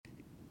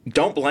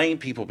don't blame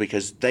people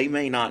because they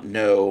may not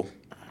know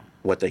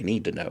what they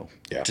need to know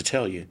to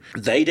tell you.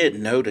 They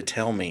didn't know to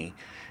tell me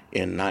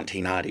in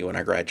 1990 when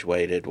I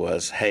graduated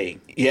was, hey,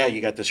 yeah,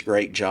 you got this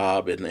great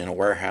job in a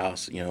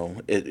warehouse, in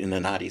the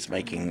 90s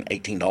making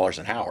 $18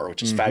 an hour,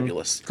 which is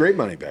fabulous. Great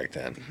money back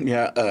then.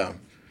 Yeah.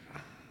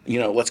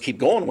 Let's keep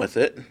going with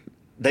it.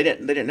 They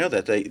didn't know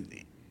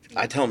that.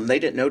 I tell them they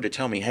didn't know to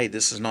tell me, hey,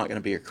 this is not going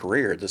to be a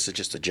career. This is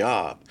just a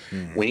job.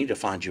 We need to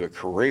find you a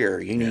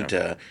career. You need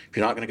to, if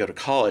you're not going to go to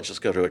college, let's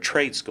go to a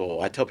trade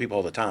school. I tell people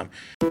all the time.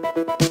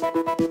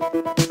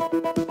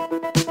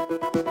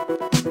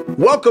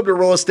 Welcome to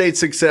Real Estate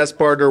Success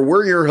Partner.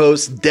 We're your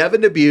hosts,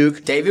 Devin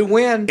Dubuque, David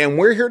Wynn, and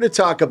we're here to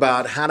talk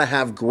about how to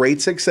have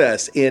great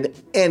success in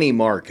any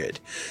market.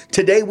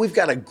 Today, we've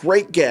got a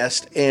great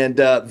guest, and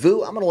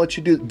Vu, I'm going to let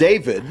you do,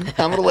 David,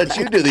 I'm going to let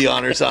you do the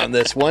honors on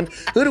this one.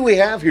 Who do we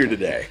have here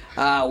today?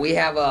 We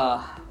have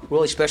a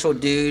really special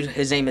dude.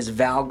 His name is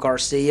Val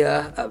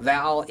Garcia.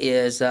 Val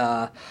is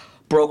a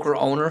broker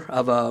owner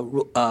of a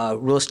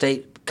real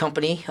estate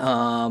company.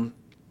 I'll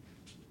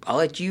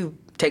let you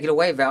take it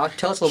away, Val.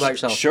 Tell us a little about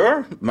yourself.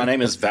 Sure. My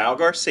name is Val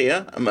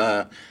Garcia.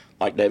 I'm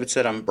like David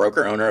said, I'm a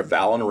broker owner of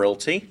Val and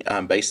Realty.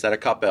 I'm based out of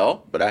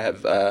Coppell, but I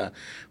have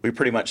we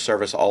pretty much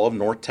service all of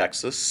North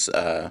Texas.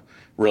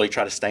 Really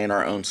try to stay in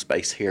our own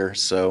space here,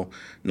 so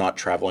not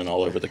traveling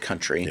all over the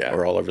country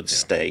or all over the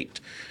state.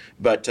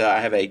 But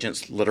I have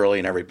agents literally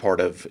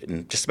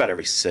in just about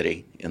every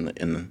city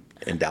in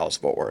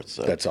Dallas-Fort Worth.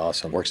 So that's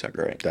awesome. Works out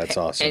great. That's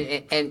awesome.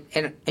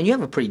 And you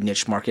have a pretty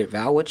niche market,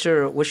 Val. What's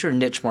your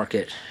niche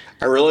market?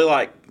 I really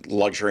like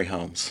luxury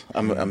homes.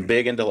 I'm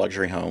big into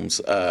luxury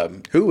homes.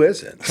 Who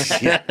isn't?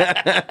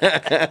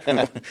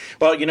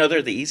 Well,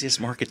 they're the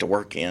easiest market to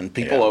work in.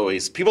 People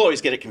always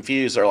get it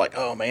confused. They're like,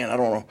 oh man, I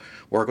don't want to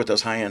work with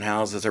those high-end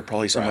houses. They're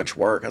probably so much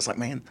work. I was like,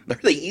 man, they're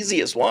the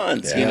easiest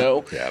ones,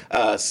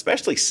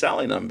 especially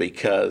selling them,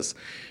 because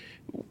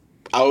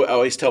I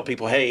always tell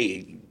people,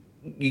 hey,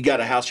 you got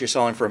a house you're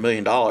selling for $1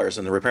 million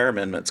and the repair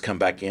amendments come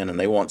back in and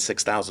they want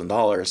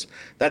 $6,000.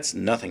 That's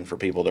nothing for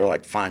people. They're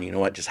like, fine, you know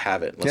what? Just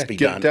have it. Let's be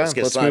done.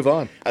 Let's move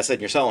on. I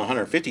said, you're selling a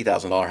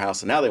 $150,000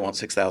 house and now they want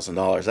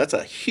 $6,000. That's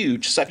a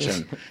huge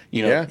section.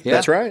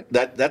 That's right.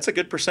 That's a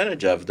good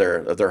percentage of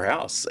their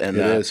house. And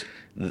it is.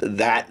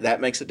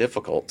 That makes it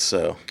difficult.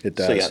 So it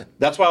does. So yeah,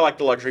 that's why I like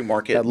the luxury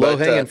market. That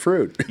low-hanging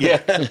fruit.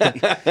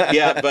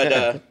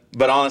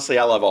 But honestly,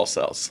 I love all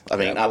sales. I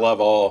mean, I love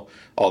all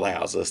the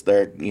houses.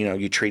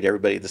 You treat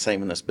everybody the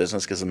same in this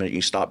business, because the minute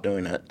you stop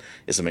doing it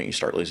is the minute you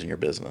start losing your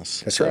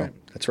business. That's right.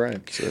 That's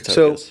right.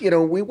 So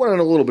we want to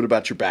know a little bit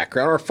about your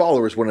background. Our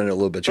followers want to know a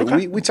little bit.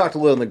 Okay. We talked a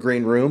little in the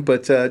green room,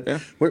 but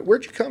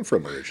where'd you come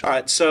from originally? All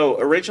right. So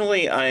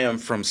originally, I am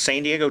from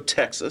San Diego,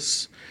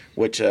 Texas,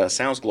 which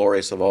sounds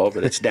glorious of all,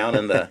 but it's down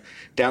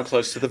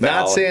close to the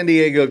valley. Not San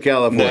Diego,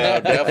 California.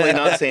 No, definitely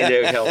not San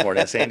Diego,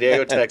 California. San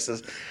Diego,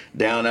 Texas,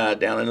 down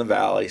in the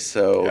valley.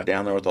 So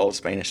down there with all the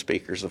Spanish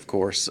speakers, of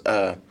course.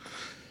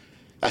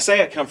 I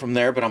say I come from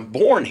there, but I'm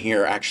born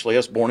here. Actually, I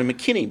was born in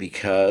McKinney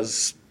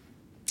because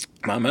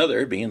my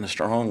mother, being the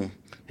strong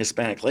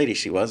Hispanic lady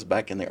she was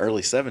back in the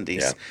early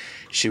 70s,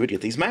 she would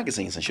get these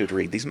magazines and she would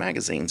read these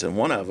magazines, and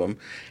one of them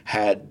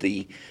had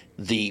the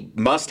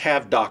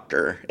must-have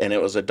doctor, and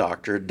it was a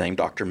doctor named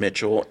Dr.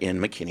 Mitchell in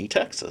McKinney,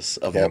 Texas,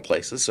 of all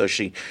places. So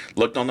she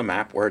looked on the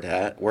map where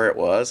it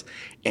was,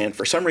 and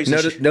for some reason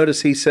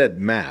notice he said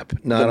map,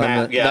 not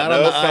on the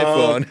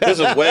iPhone. This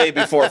is way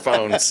before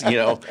phones.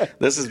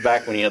 This is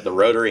back when you had the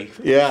rotary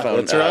phone.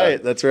 That's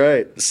right. That's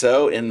right.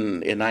 So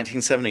in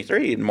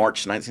 1973, in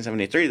March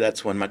 1973,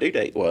 that's when my due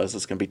date was.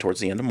 It's going to be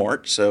towards the end of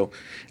March. So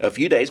a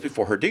few days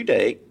before her due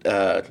date,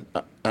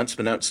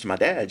 unbeknownst to my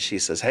dad, she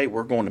says, hey,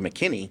 we're going to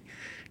McKinney.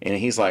 And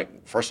he's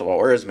like, first of all,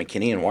 where is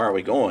McKinney and why are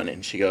we going?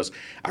 And she goes,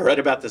 I read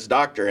about this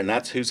doctor, and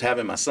that's who's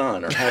having my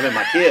son or having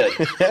my kid.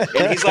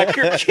 And he's like,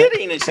 you're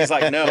kidding. And she's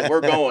like, no,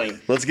 we're going.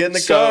 Let's get in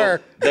the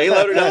car. They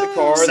loaded up the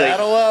car.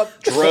 Saddle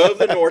up. Drove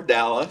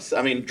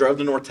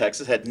to North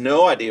Texas, had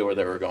no idea where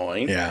they were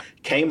going. Yeah.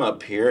 Came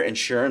up here, and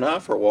sure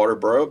enough, her water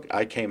broke.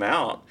 I came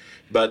out.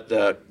 But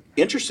the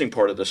interesting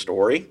part of the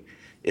story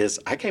is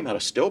I came out a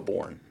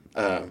stillborn.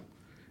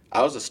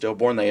 I was a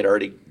stillborn. They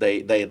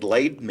had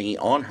laid me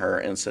on her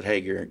and said, hey,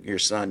 your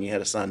son, you had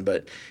a son,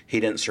 but he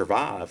didn't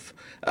survive.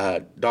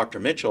 Dr.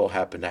 Mitchell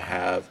happened to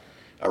have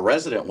a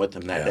resident with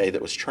him that day that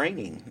was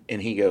training,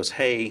 and he goes,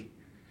 hey,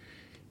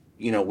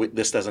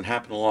 this doesn't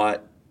happen a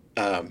lot.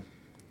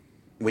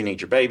 We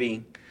need your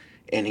baby.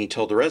 And he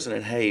told the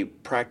resident, hey,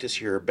 practice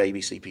your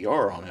baby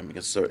CPR on him,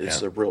 because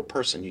it's a real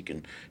person you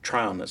can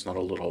try on. That's not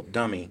a little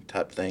dummy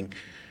type thing.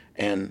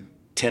 And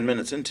 10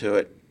 minutes into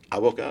it, I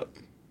woke up.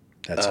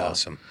 That's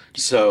awesome.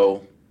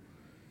 So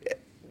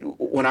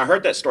when I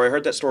heard that story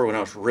when I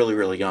was really,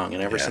 really young.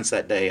 And ever since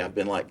that day, I've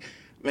been like,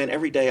 man,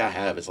 every day I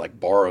have is like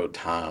borrowed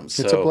time.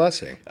 So, it's a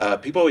blessing.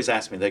 People always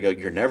ask me, they go,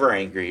 you're never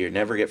angry. You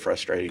never get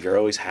frustrated. You're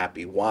always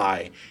happy.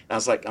 Why? And I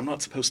was like, I'm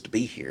not supposed to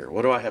be here.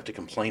 What do I have to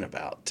complain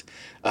about?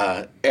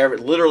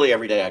 Literally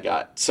every day I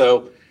got.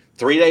 So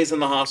 3 days in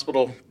the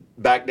hospital,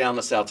 back down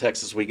to South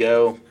Texas we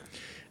go.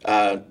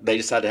 They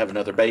decided to have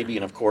another baby,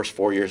 and of course,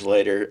 4 years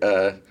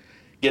later,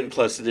 getting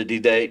close to the due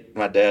date,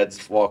 my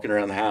dad's walking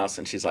around the house,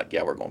 and she's like,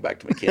 "Yeah, we're going back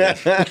to McKinney."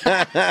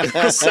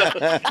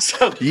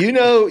 so You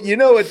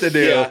know what to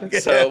do. yeah.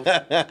 So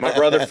my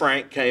brother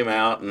Frank came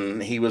out,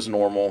 and he was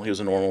normal. He was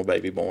a normal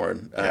baby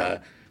born.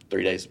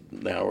 3 days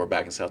now, we're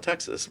back in South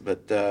Texas.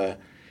 But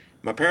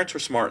my parents were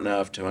smart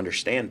enough to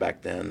understand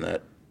back then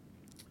that,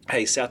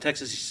 hey, South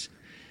Texas,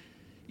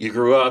 you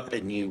grew up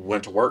and you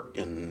went to work,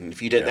 and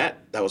if you did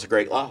that, that was a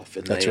great life.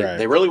 And That's they, right.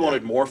 they really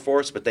wanted more for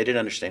us, but they didn't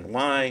understand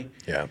why.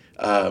 Yeah.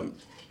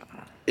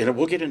 And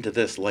we'll get into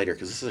this later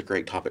because this is a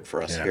great topic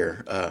for us Yeah.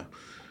 here.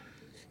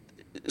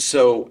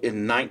 So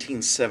in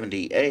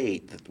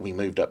 1978, we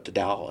moved up to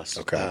Dallas.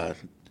 Okay.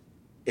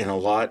 And a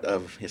lot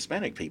of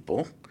Hispanic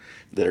people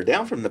that are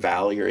down from the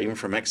valley or even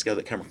from Mexico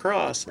that come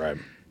across, Right.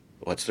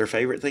 what's their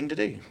favorite thing to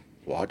do?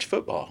 Watch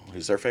football.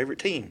 Who's their favorite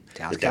team?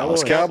 Dallas The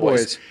Dallas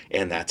Cowboys. Cowboys.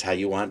 And that's how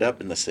you wind up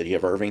in the city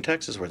of Irving,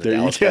 Texas, where the There you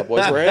Dallas go.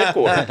 Cowboys were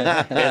headquartered.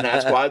 And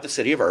that's why the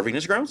city of Irving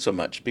has grown so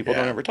much. People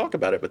don't Yeah. ever talk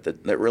about it, but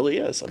that really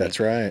is. I That's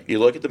right. You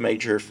look at the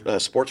major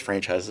sports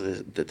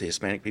franchises that the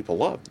Hispanic people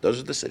love. Those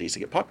are the cities that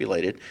get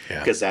populated Yeah.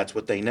 because that's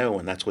what they know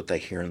and that's what they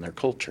hear in their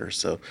culture.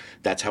 So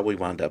that's how we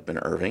wound up in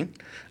Irving.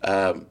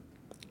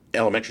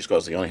 Elementary school, I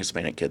was the only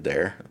Hispanic kid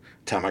there.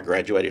 Time I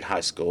graduated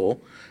high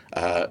school,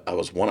 I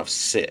was one of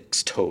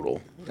 6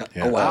 total.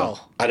 Yeah. Oh wow.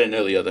 I didn't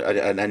know the other.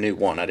 I knew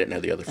one. I didn't know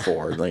the other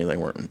 4. They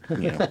weren't.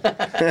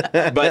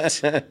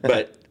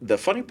 But the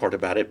funny part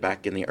about it,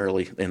 back in the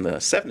late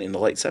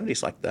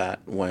 70s, like that,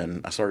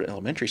 when I started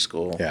elementary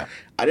school, Yeah.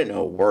 I didn't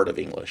know a word of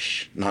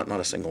English, not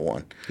a single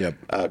one.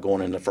 Yep.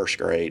 Going into first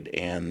grade,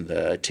 and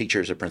the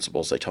teachers and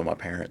principals, they told my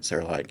parents,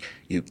 they're like,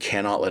 "You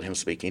cannot let him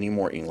speak any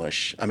more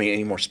English. I mean,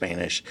 any more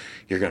Spanish.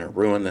 You're going to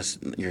ruin this.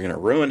 You're going to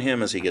ruin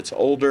him as he gets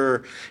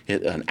older.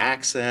 An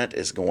accent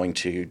is going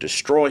to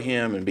destroy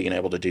him and being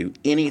able to do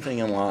anything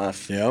in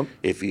life. Yep.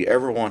 If you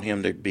ever want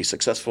him to be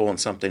successful in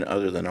something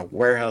other than a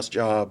warehouse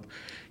job,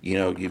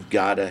 he's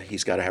got to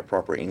have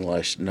proper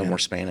English, no more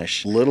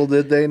Spanish." Little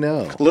did they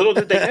know. Little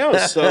did they know.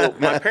 So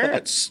my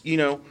parents,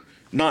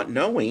 not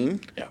knowing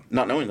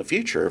the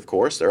future, of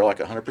course, they're like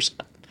 100%.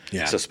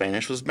 Yeah. So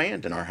Spanish was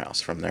banned in our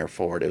house from there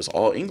forward. It was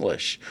all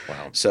English.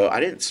 Wow. So I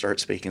didn't start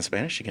speaking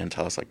Spanish again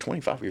until I was like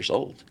 25 years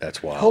old.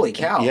 That's wild. Holy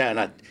cow. Yeah, and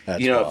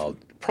That's wild.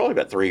 probably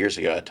about 3 years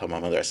ago, I told my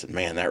mother, I said,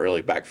 "Man, that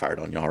really backfired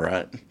on y'all,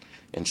 right?"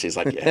 And she's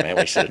like, "Yeah, man,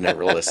 we should have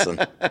never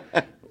listened.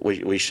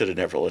 We should have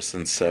never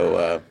listened."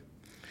 So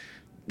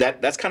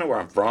that's kind of where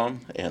I'm from,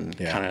 and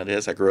Yeah. kind of it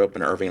is. I grew up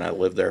in Irving. I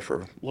lived there for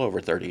a little over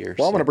 30 years.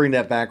 Well, I'm so. going to bring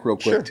that back real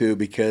quick, Sure. too,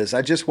 because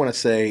I just want to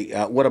say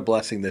what a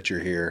blessing that you're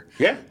here.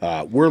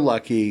 Yeah. We're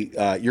lucky.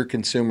 Your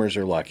consumers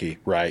are lucky,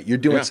 right? You're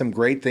doing Yeah. some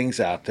great things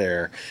out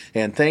there.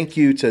 And thank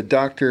you to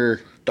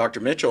Dr.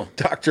 Mitchell.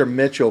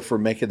 Mitchell for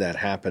making that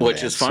happen. Which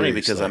man. is funny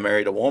because I Seriously.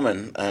 married a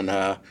woman, and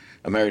I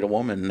married a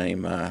woman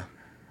named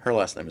her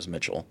last name is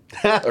Mitchell.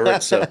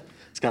 So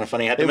it's kind of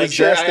funny. I had to It make was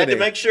sure. I had to destiny.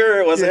 make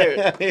sure it wasn't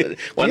her.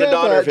 Wasn't a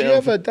daughter of Do him. you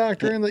have a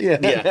doctor in the? Yeah.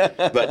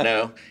 Yeah, but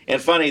no.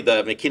 And funny,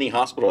 the McKinney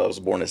Hospital I was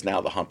born is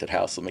now the haunted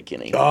house of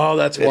McKinney. Oh,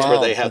 that's it's wild. where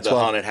they have That's the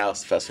wild. haunted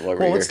house festival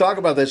every Well, year. let's talk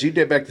about this. You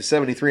did back to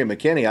 73 in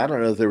McKinney. I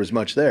don't know if there was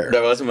much there.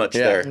 There wasn't much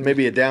there.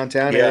 Maybe a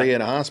downtown Yeah. area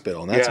and a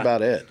hospital, and that's Yeah.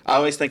 about it. I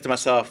always think to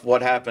myself,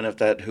 what happened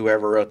if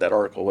whoever wrote that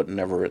article would have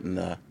never written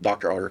the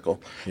doctor article?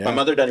 Yeah. My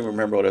mother doesn't even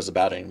remember what it was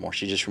about anymore.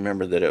 She just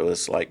remembered that it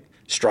was like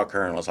struck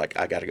her and was like,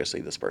 "I got to go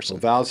see this person."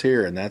 Val's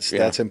here, and that's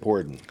Yeah.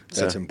 important.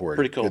 That's So, important.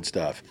 pretty cool. Good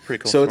stuff.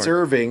 Pretty cool So it's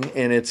story. Irving,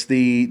 and it's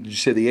did you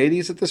say the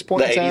 80s at this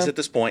point The in time? 80s at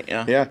this point,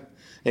 yeah. Yeah.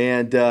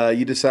 And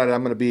you decided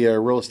I'm going to be a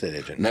real estate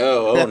agent.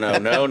 No, oh no,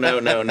 no, no,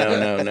 no, no,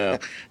 no, no.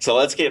 So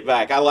let's get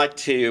back. One of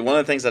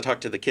the things I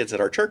talk to the kids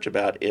at our church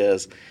about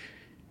is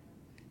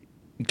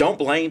don't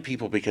blame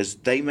people because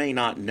they may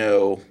not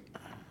know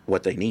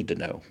what they need to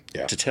know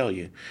Yeah. to tell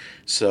you.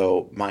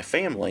 So my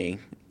family,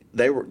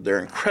 they're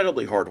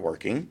incredibly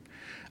hardworking.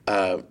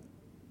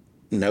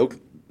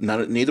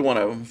 Neither one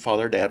of them,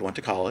 father or dad, went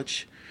to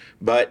college,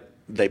 but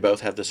they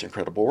both have this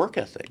incredible work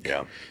ethic.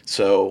 Yeah.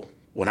 So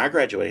when I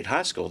graduated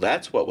high school,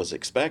 that's what was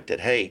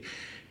expected. Hey,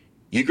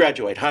 you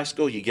graduate high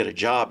school, you get a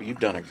job,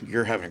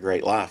 you're having a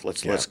great life.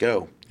 Let's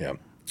go. Yeah.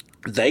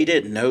 They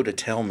didn't know to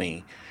tell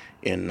me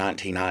in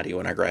 1990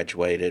 when I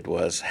graduated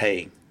was,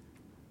 hey,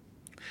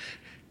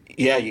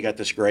 yeah, you got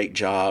this great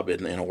job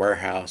in a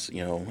warehouse, in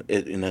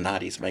the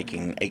 90s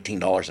making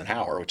 $18 an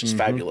hour, which is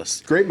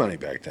fabulous. Great money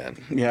back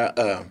then.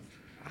 Yeah,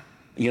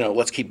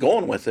 let's keep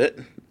going with it.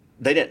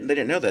 They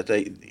didn't know that.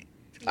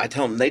 I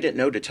tell them they didn't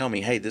know to tell me,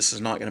 hey, this is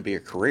not going to be a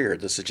career.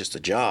 This is just a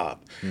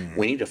job.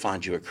 We need to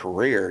find you a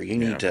career. You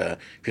need to,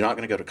 if you're not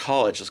going to go to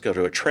college, let's go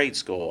to a trade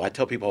school. I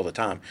tell people all the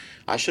time,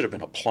 I should have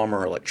been a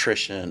plumber,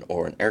 electrician,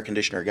 or an air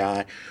conditioner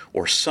guy,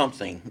 or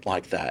something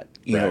like that.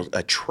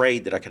 A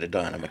trade that I could have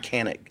done, a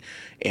mechanic.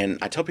 And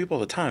I tell people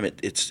all the time,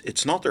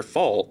 it's not their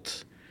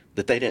fault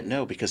that they didn't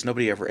know because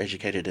nobody ever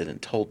educated it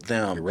and told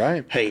them, You're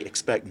right. hey,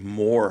 expect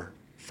more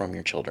from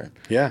your children.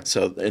 Yeah.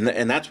 So,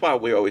 and that's why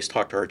we always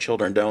talk to our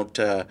children.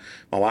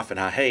 My wife and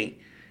I, hey,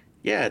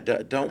 yeah,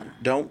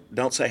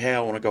 don't say, hey, I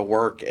want to go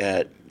work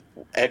at,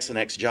 X and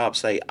X job,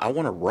 say, I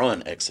want to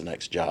run X and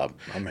X job.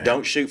 man.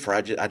 Don't shoot for,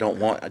 I just don't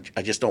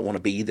want to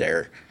be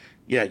there.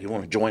 Yeah, you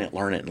want to join it,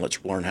 learn it, and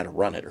let's learn how to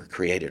run it or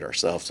create it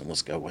ourselves, and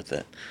let's go with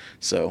it.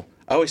 So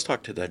I always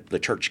talk to the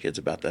church kids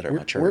about that at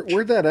my church.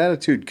 Where'd that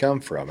attitude come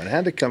from? It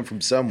had to come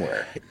from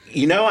somewhere.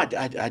 You know,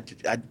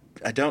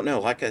 I don't know.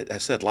 Like I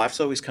said, life's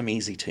always come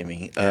easy to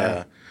me.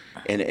 Yeah.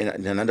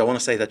 And I don't want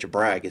to say that to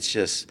brag. It's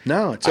just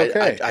No, it's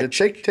okay.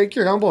 Take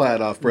your humble hat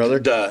off, brother.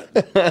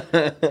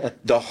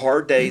 the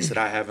hard days that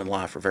I have in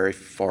life are very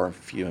far and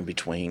few in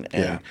between,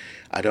 and Yeah.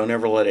 I don't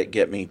ever let it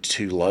get me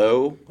too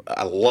low.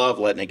 I love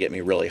letting it get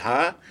me really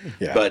high,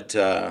 Yeah. but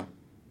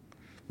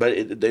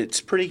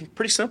it's pretty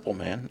simple,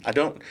 man.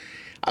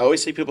 I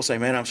always see people say,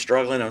 man, I'm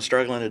struggling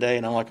today.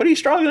 And I'm like, what are you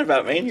struggling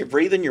about, man? You're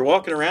breathing, you're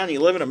walking around, you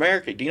live in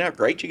America. Do you know how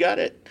great you got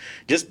it?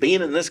 Just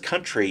being in this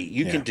country,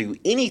 you Yeah. can do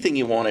anything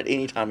you want at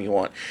any time you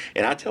want.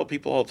 And I tell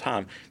people all the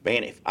time,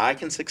 man, if I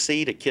can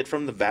succeed, a kid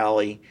from the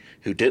Valley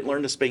who didn't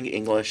learn to speak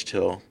English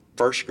till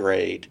first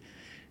grade,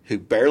 who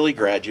barely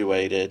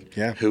graduated,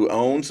 Yeah. who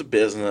owns a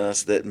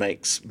business that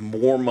makes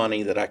more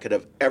money than I could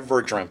have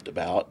ever dreamt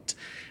about.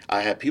 I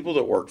have people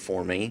that work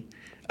for me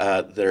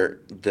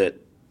that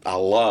I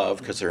love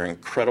because they're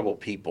incredible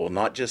people.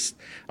 Not just,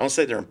 I don't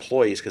say they're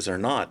employees because they're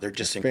not. They're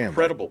just Family.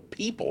 incredible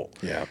people.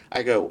 Yeah.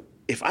 I go,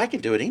 if I can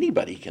do it,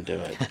 anybody can do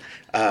it.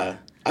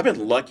 I've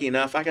been lucky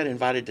enough. I got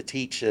invited to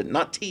teach,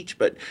 not teach,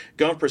 but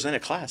go and present a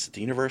class at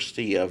the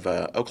University of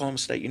Oklahoma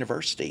State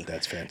University.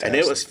 That's fantastic. And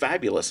it was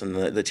fabulous. And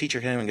the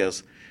teacher came and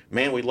goes,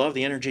 man, we love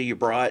the energy you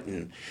brought.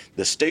 And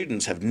the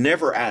students have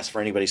never asked for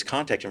anybody's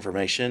contact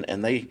information.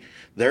 And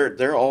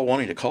they're all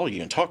wanting to call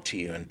you and talk to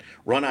you and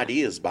run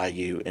ideas by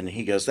you. And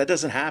he goes, that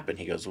doesn't happen.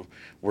 He goes,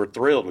 we're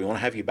thrilled. We want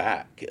to have you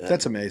back.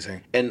 That's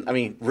amazing. And I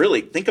mean,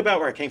 really, think about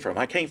where I came from.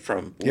 I came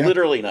from Yeah.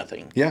 literally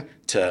nothing. Yeah.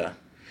 To,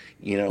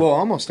 Well,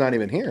 almost not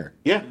even here.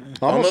 yeah.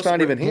 Almost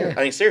not even here.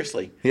 I mean,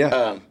 seriously.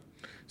 Yeah.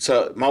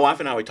 So my wife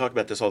and I, we talk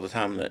about this all the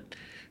time, that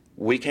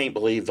we can't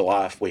believe the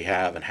life we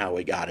have and how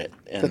we got it.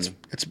 And It's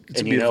a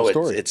and beautiful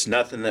story. It's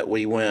nothing that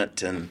we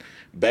went and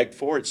begged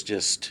for. It's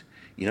just,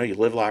 you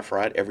live life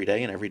right every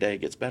day, and every day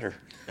it gets better.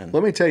 And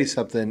Let me tell you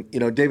something.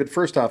 David,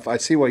 first off, I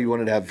see why you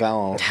wanted to have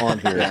Val on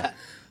here.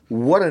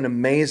 What an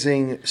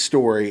amazing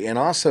story. And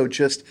also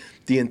just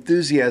the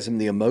enthusiasm,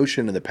 the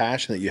emotion, and the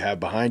passion that you have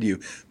behind you.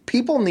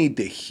 People need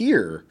to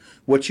hear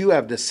what you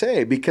have to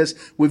say, because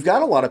we've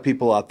got a lot of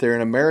people out there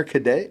in America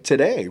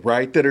today,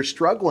 right, that are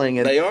struggling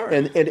and They are.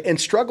 and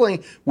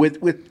struggling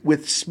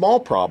with small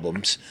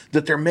problems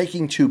that they're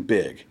making too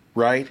big.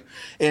 Right?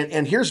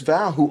 And here's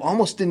Val, who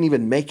almost didn't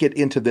even make it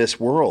into this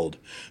world,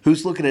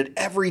 who's looking at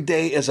every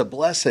day as a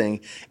blessing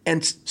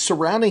and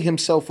surrounding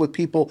himself with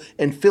people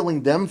and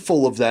filling them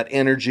full of that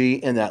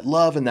energy and that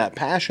love and that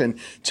passion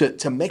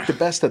to make the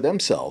best of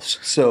themselves.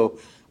 So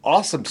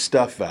awesome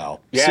stuff,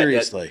 Val. yeah,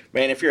 Seriously.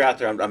 man, if you're out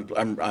there,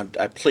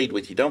 I plead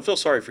with you. Don't feel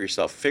sorry for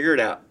yourself. Figure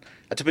it out.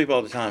 I tell people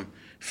all the time,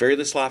 figure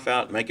this life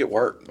out and make it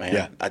work,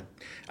 man. Yeah.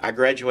 I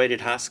graduated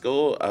high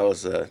school. I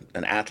was an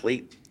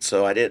athlete,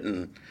 so I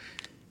didn't.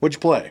 What'd you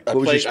play? What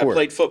was your sport? I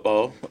played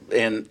football,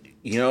 and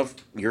if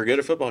you're good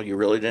at football, you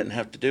really didn't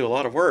have to do a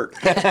lot of work.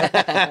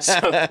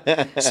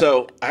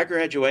 so I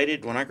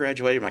graduated. When I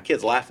graduated, my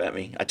kids laugh at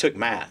me. I took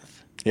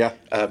math. Yeah.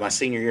 My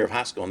senior year of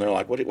high school, and they're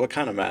like, "What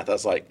kind of math?" I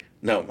was like,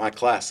 "No, my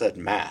class said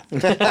math." They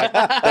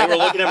were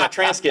looking at my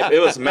transcript; it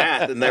was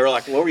math, and they were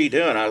like, "What were you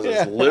doing?" I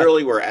was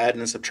literally, we're adding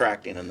and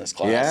subtracting in this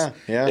class.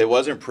 Yeah, yeah. It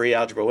wasn't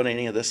pre-algebra, wasn't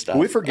any of this stuff.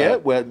 We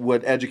forget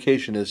what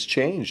education has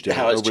changed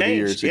how it's over changed. the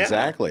years. Yeah.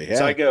 Exactly. Yeah.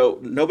 So I go,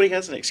 nobody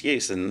has an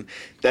excuse, and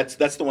that's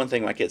the one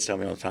thing my kids tell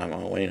me all the time.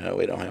 Oh,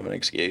 we don't have an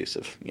excuse.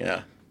 If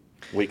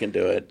we can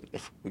do it.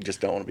 If we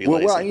just don't want to be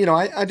lazy. Well,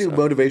 I do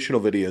motivational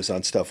videos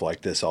on stuff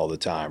like this all the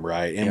time,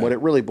 right? And what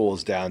it really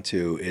boils down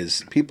to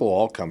is people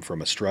all come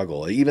from a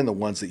struggle. Even the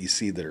ones that you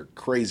see that are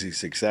crazy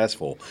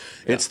successful,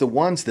 it's the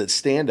ones that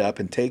stand up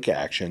and take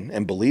action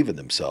and believe in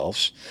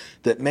themselves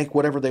that make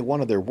whatever they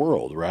want of their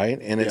world, right?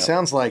 And it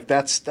sounds like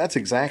that's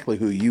exactly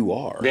who you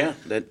are. Yeah,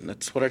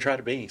 that's what I try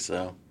to be.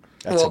 So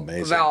That's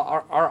amazing.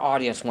 Val, our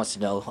audience wants to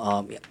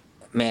know.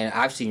 Man,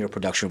 I've seen your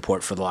production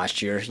report for the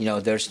last year.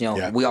 There's,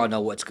 we all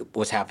know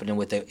what's happening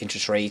with the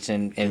interest rates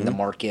and the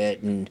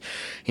market, and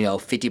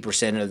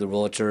 50% of the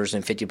realtors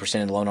and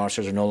 50% of the loan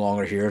officers are no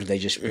longer here. They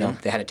just,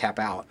 they had to tap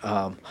out.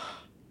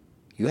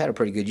 You had a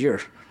pretty good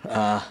year.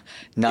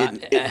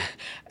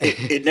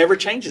 it never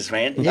changes,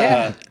 man.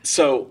 Yeah.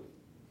 So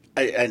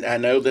I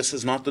know this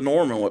is not the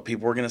norm and what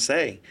people are going to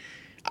say.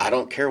 I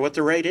don't care what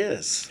the rate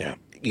is. Yeah.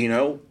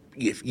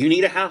 If you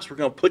need a house, we're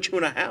going to put you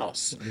in a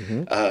house.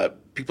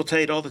 People tell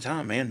you it all the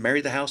time, man.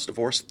 Marry the house,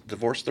 divorce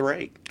the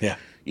rate. Yeah.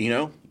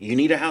 You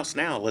need a house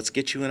now. Let's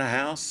get you in a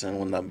house, and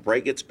when the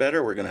rate gets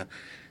better, we're going to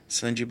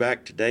send you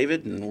back to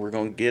David, and we're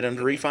going to get him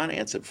to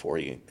refinance it for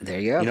you. There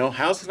you go.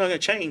 House is not going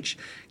to change.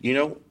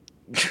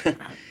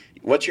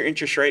 what's your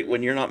interest rate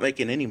when you're not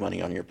making any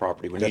money on your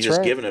property, when That's you're just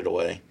right. giving it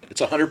away?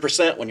 It's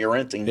 100% when you're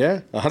renting.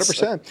 Yeah,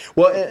 100%.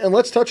 Well, and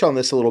let's touch on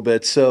this a little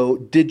bit. So,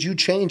 did you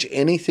change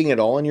anything at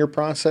all in your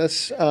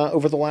process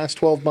over the last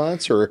 12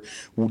 months, or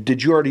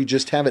did you already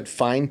just have it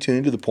fine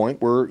tuned to the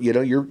point where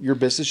your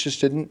business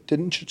just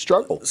didn't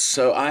struggle?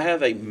 So I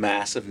have a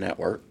massive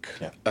network.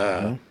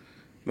 Yeah.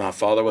 My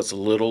father was a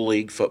little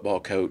league football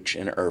coach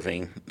in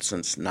Irving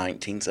since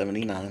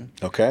 1979.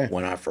 Okay.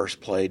 When I first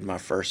played my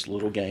first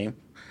little game,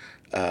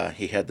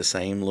 he had the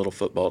same little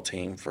football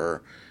team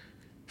for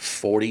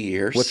 40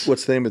 years.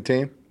 What's the name of the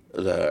team?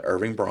 The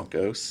Irving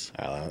Broncos?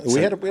 We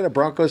had a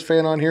Broncos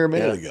fan on here a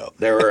minute ago.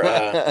 They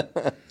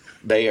were.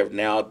 They have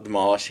now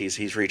demolished.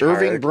 He's retired.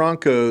 Irving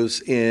Broncos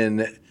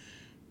in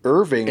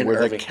Irving, In where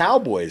Irving. the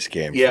Cowboys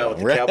came Yeah,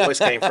 from. where the Cowboys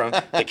came from.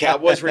 The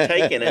Cowboys were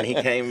taken, and he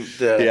came.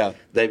 Yeah.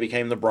 They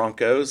became the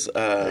Broncos.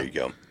 There you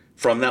go.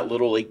 From that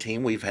little league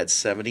team, we've had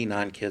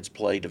 79 kids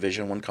play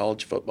Division I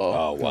college football.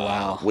 Oh,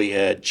 wow. We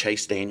had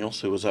Chase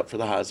Daniels, who was up for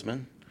the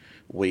Heisman.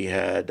 We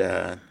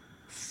had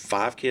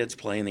 5 kids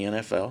playing the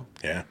NFL.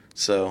 Yeah.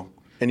 So.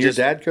 And your just-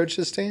 dad coached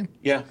this team?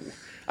 Yeah,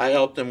 I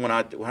helped him when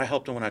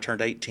I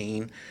turned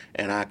 18,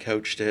 and I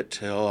coached it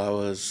till I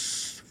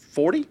was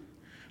 40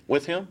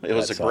 with him. It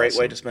was That's a great way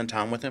awesome. to spend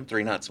time with him,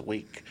 3 nights a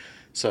week.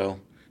 So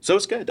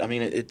it's good. I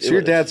mean, So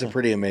your dad's a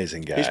pretty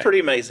amazing guy. He's pretty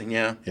amazing.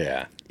 Yeah,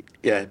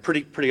 Yeah.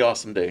 pretty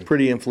awesome dude.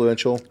 Pretty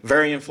influential.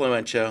 Very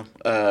influential.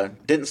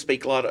 Didn't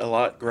speak a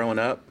lot growing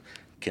up.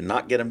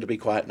 Cannot get him to be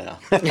quiet now.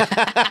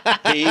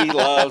 He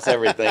loves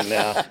everything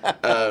now.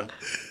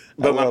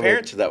 But my love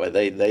parents are that way.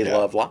 They Yeah.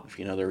 love life.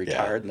 They're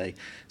retired and they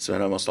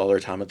spend almost all their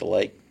time at the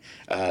lake.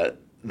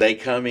 They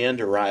come in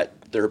to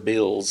write their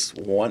bills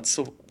once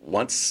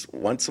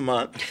a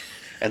month.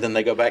 And then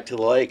they go back to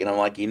the lake, and I'm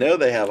like,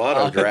 they have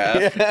auto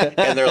draft,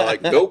 and they're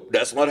like, nope,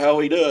 that's not how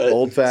we do it.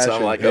 Old-fashioned, So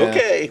I'm like, yeah.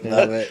 okay,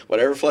 Love it.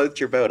 whatever floats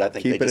your boat. I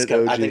think Keep they it just at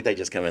come. I OG. think they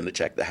just come in to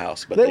check the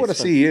house, but They want to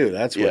see you.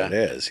 That's what yeah. it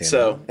is. you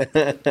know?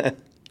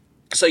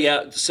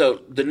 So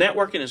the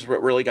networking is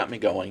what really got me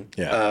going.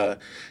 Yeah.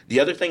 The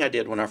other thing I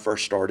did when I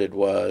first started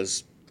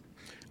was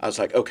I was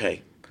like,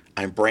 okay,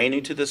 I'm brand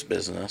new to this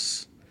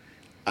business.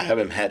 I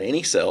haven't had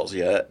any sales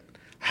yet.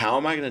 How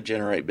am I going to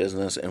generate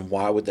business, and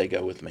why would they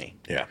go with me?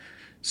 Yeah.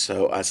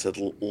 So I said,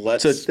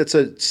 let's. So that's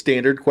a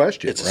standard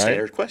question, It's a right?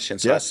 standard question.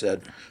 So Yeah. I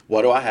said,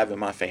 what do I have in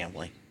my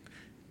family?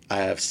 I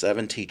have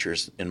 7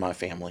 teachers in my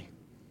family.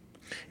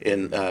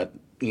 And,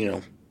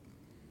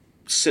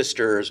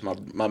 sisters,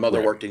 my mother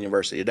Right. worked at the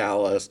University of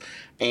Dallas,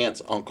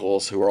 aunts,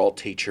 uncles who are all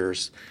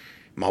teachers.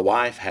 My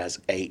wife has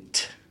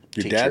 8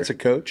 Your teachers. dad's a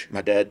coach?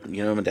 My dad's a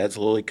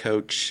little league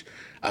coach.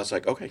 I was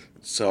like, okay,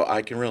 so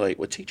I can relate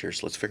with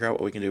teachers. Let's figure out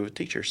what we can do with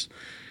teachers.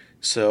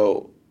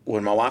 So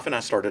when my wife and I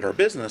started our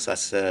business, I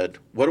said,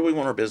 what do we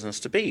want our business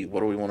to be? What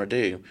do we want to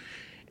do?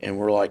 And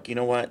we're like, you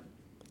know what?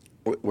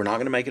 We're not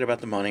going to make it about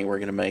the money. We're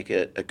going to make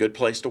it a good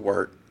place to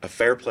work, a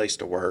fair place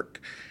to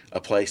work, a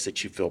place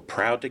that you feel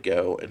proud to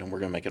go, and then we're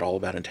going to make it all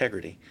about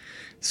integrity.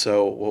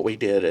 So what we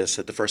did is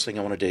that the first thing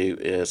I want to do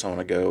is I want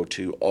to go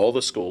to all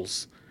the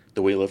schools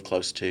that we live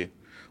close to,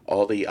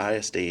 all the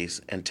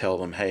ISDs, and tell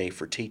them, hey,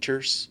 for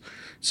teachers.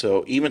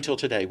 So even till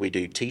today, we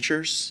do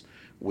teachers,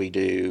 we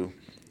do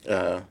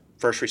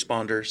first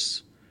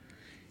responders.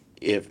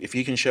 If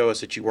you can show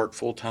us that you work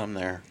full-time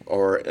there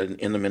or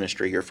in the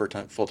ministry, you're a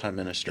full-time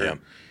minister, Yeah.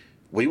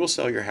 we will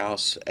sell your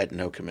house at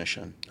no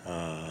commission.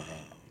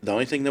 The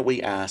only thing that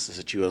we ask is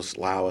that you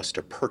allow us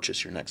to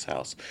purchase your next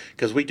house,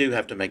 because we do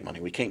have to make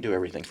money. We can't do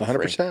everything for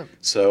 100%. free.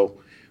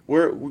 So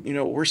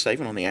we're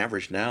saving on the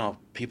average now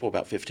people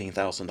about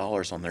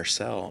 $15,000 on their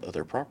sale of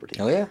their property.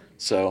 Oh yeah.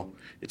 So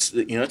it's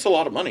it's a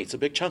lot of money. It's a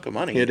big chunk of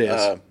money. It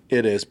is.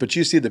 It is. But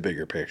you see the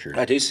bigger picture.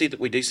 I do see that.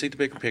 We do see the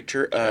bigger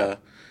picture.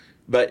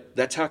 But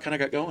that's how I kind of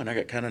got going. I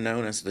got kind of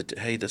known as this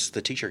is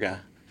the teacher guy.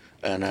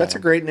 And That's a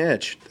great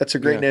niche. That's a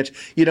great Yeah.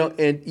 niche.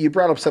 And you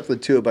brought up something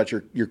too about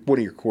your one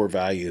of your core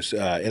values,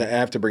 and I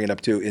have to bring it up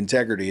too.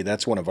 Integrity.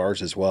 That's one of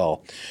ours as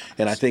well.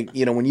 And I think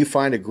when you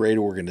find a great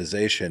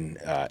organization,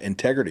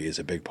 integrity is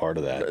a big part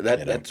of that.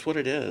 That's what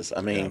it is. I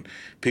mean,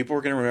 people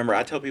are going to remember.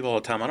 I tell people all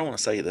the time, I don't want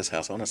to sell you this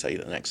house. I want to sell you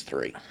the next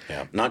 3.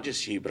 Yeah. Not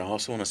just you, but I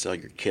also want to sell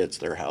your kids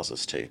their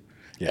houses too.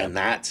 Yeah. And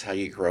that's how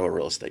you grow a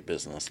real estate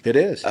business. It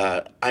is.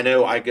 I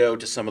know I go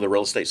to some of the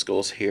real estate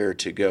schools here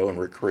to go and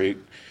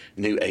recruit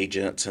new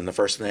agents, and the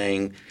first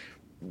thing,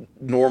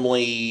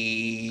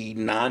 normally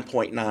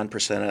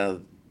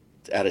 9.9%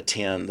 out of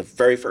 10, the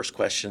very first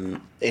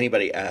question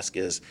anybody asks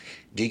is,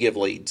 do you give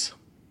leads?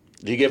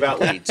 Do you give out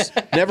leads?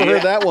 Never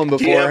heard that one Do you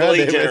before, have huh, a lead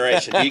David?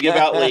 generation? Do you give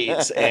out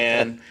leads?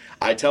 And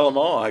I tell them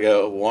all, I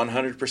go,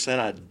 100%,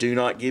 I do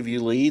not give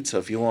you leads. So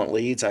if you want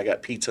leads, I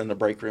got pizza in the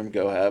break room,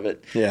 go have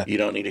it. Yeah. You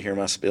don't need to hear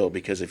my spiel,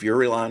 because if you're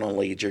relying on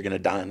leads, you're going to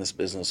die in this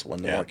business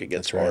when the Yeah, market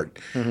gets that's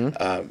right.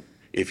 hard.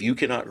 If you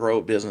cannot grow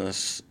a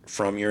business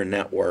from your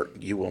network,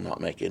 you will not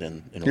make it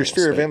in Your real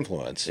sphere of estate.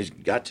 influence. It's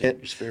got to.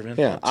 Your sphere of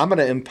Yeah, influence. I'm going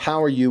to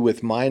empower you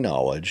with my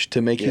knowledge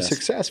to make you Yes.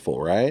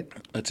 successful, right?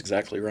 That's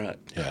exactly right.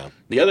 Yeah.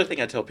 The other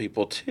thing I tell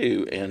people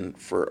too, and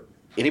for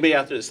anybody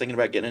out there that's thinking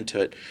about getting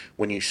into it,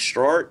 when you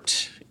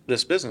start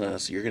this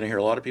business, you're going to hear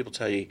a lot of people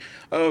tell you,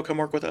 "Oh, come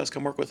work with us.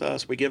 Come work with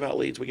us. We give out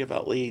leads. We give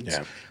out leads."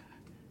 Yeah.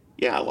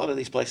 Yeah, a lot of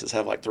these places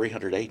have like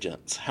 300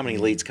 agents. How many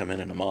leads come in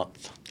a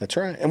month? That's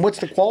right. And what's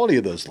the quality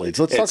of those leads?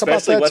 Let's talk about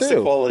Especially that what's too.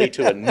 the quality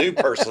to a new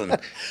person.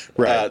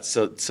 Right.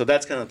 So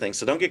that's kind of thing.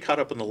 So don't get caught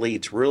up in the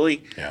leads.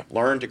 Really Yeah.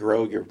 learn to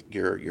grow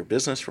your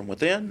business from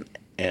within,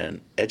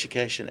 and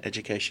education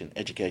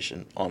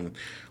on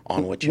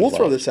what you We'll love.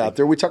 throw this out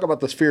there. We talk about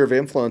the sphere of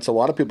influence. A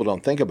lot of people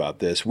don't think about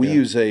this. We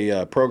use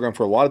a program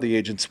for a lot of the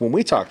agents when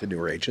we talk to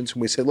newer agents,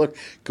 and we say, look,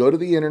 go to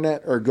the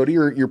internet or go to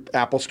your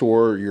Apple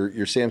store or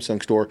your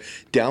Samsung store,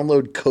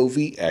 download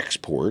Covey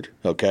Export,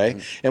 okay?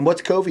 And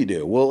what's Covey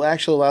do? Well, it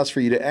actually allows for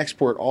you to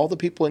export all the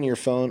people in your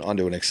phone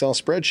onto an Excel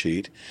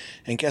spreadsheet,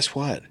 and guess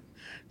what?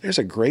 There's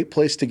a great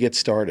place to get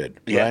started,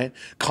 Yeah. right?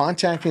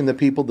 Contacting the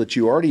people that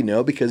you already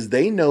know because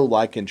they know,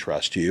 like, and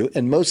trust you.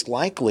 And most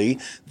likely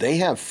they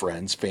have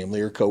friends,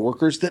 family, or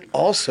coworkers that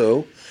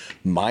also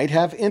might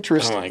have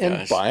interest Oh my in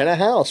gosh. buying a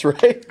house,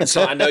 right?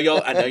 So I know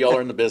y'all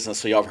are in the business,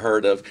 so y'all have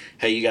heard of,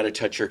 hey, you got to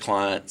touch your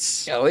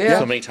clients Oh, yeah.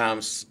 so many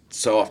times,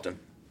 so often.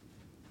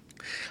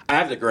 I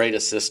have the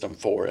greatest system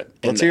for it.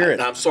 Let's hear it.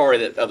 And I'm sorry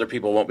that other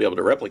people won't be able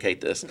to replicate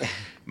this.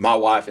 My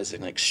wife is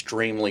an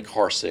extremely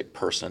car sick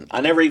person.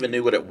 I never even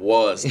knew what it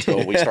was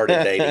until we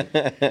started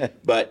dating.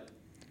 But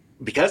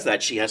because of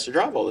that, she has to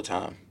drive all the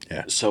time.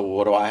 Yeah. So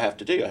what do I have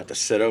to do? I have to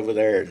sit over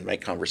there and make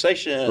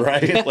conversation,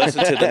 Right.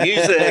 listen to the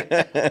music.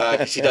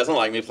 'Cause she doesn't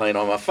like me playing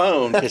on my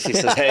phone because she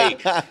says, "Hey,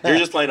 you're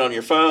just playing on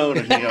your phone,"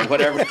 and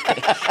whatever.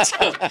 So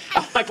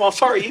I'm like, "Well, I'm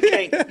sorry, you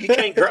can't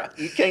drive,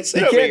 you can't sit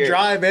You over can't here."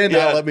 drive in,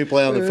 Yeah. not let me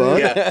play on the phone.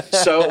 Yeah.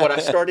 So what I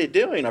started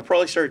doing, I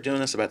probably started doing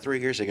this about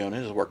 3 years ago, and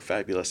it has worked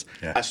fabulous.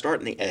 Yeah. I start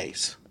in the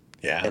A's.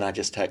 Yeah. And I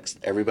just text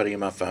everybody in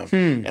my phone,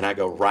 and I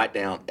go right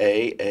down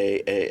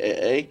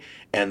A,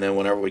 and then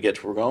whenever we get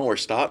to where we're going, we're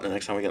stopped. And the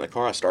next time we get in the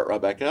car, I start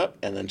right back up,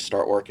 and then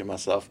start working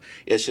myself.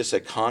 It's just a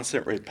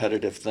constant,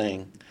 repetitive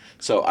thing.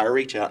 So I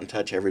reach out and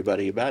touch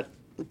everybody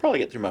probably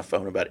get through my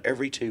phone about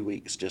every 2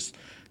 weeks, just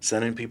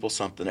sending people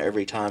something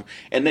every time.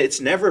 And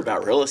it's never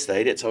about real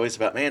estate. It's always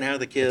about, man, how are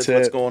the kids? That's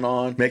What's it. going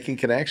on? Making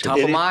connections. Top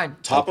of mind.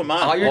 Top of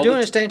mind. All you're all doing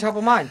the is staying top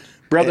of mind.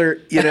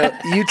 Brother,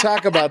 you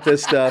talk about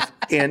this stuff,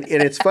 and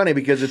it's funny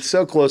because it's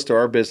so close to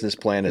our business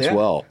plan as Yeah.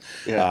 well.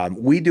 Yeah.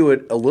 We do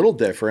it a little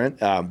different.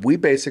 We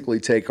basically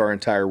take our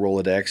entire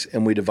Rolodex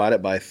and we divide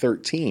it by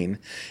 13,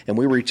 and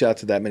we reach out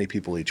to that many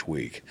people each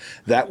week.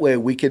 That way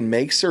we can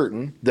make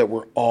certain that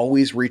we're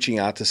always reaching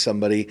out to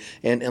somebody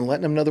and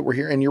letting them know that we're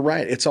here. And you're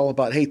right. It's all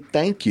about, hey,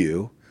 thank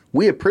you.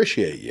 We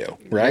appreciate you,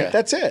 right? Yeah.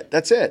 That's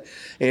it.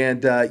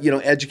 And,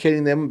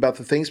 educating them about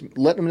the things,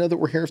 letting them know that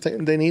we're here if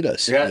they need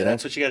us. Yeah, you know?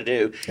 that's what you got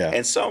to do. Yeah.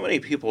 And so many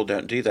people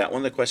don't do that. One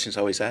of the questions I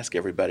always ask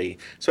everybody,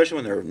 especially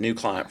when they're a new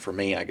client for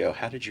me, I go,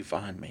 "How did you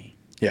find me?"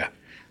 Yeah.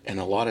 And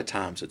a lot of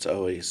times it's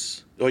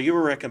always, "Well, you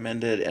were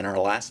recommended, and our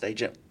last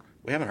agent,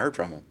 we haven't heard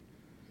from him.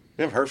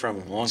 We haven't heard from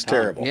him in a long time."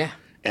 terrible. Yeah.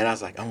 And I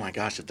was like, "Oh my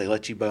gosh, if they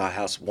let you buy a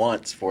house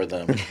once for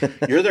them,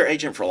 you're their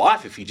agent for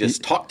life if you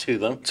just talk to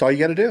them." That's all you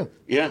got to do.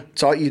 Yeah.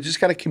 It's all you just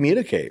got to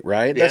communicate,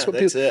 right? Yeah, that's people,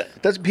 it.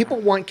 That's people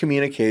want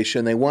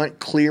communication. They want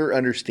clear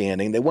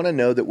understanding. They want to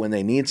know that when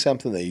they need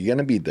something, that you're going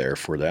to be there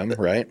for them,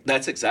 right?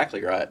 That's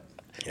exactly right.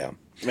 Yeah.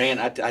 Man,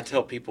 I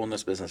tell people in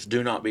this business,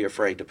 do not be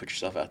afraid to put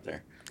yourself out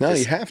there. No,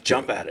 Just you have to.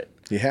 jump at it.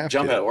 You have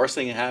jump to. at it. Worst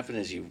thing that happen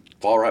is you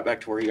fall right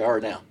back to where you are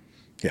now.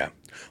 Yeah.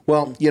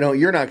 Well,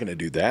 you're not going to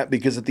do that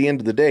because at the end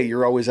of the day,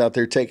 you're always out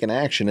there taking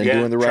action and Yeah,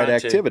 doing the right trying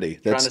to- activity.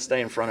 Trying to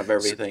stay in front of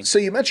everything. So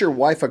you met your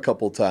wife a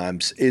couple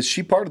times. Is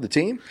she part of the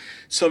team?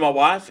 So my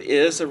wife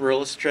is a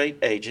real estate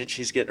agent.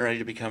 She's getting ready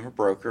to become a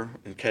broker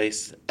in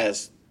case,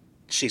 as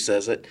she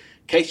says it,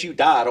 in case you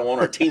die, I don't want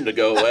our team to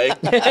go away.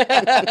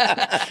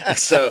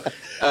 So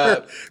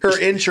Her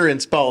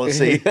insurance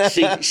policy.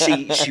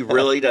 she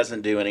really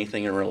doesn't do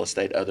anything in real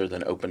estate other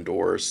than open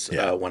doors.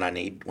 Yeah. When I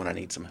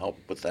need some help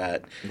with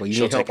that, Well, you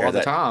she'll need take help care all of the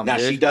that. time, Now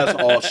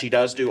dude. she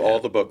does do all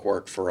the book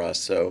work for us.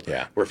 So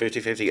Yeah. we're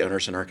 50-50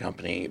 owners in our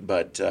company,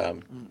 but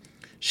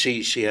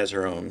she has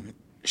her own.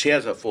 She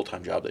has a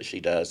full-time job that she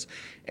does,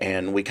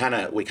 and we kind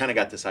of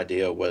got this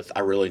idea with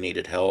I really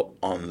needed help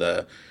on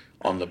the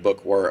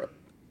book work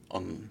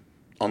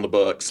on the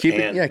books. keep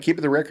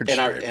it the record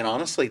straight. And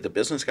honestly, the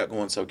business got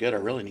going so good, I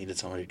really needed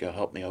somebody to go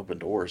help me open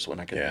doors when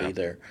I couldn't Yeah. be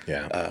there.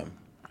 Yeah.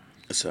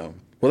 So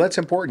Well, that's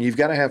important. You've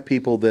got to have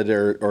people that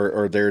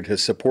are there to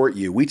support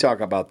you. We talk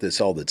about this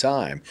all the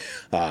time.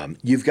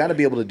 You've got to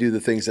be able to do the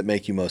things that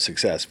make you most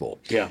successful.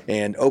 Yeah.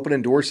 And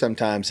opening doors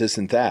sometimes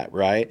isn't that,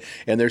 right?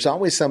 And there's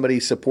always somebody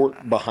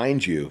support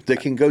behind you that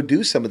can go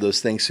do some of those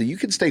things so you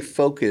can stay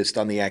focused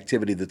on the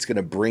activity that's going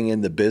to bring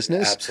in the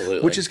business.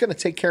 Absolutely. Which is going to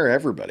take care of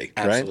everybody,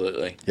 right?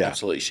 absolutely, Yeah.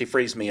 absolutely, she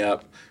frees me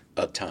up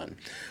a ton.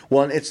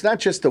 Well, and it's not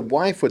just the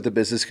wife with the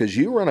business because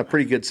you run a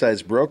pretty good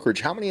sized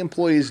brokerage. How many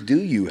employees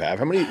do you have?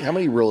 How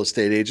many real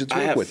estate agents I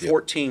work have with you?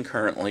 14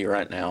 currently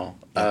right now.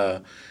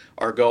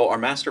 Our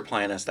master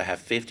plan is to have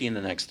 50 in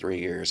the next 3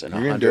 years and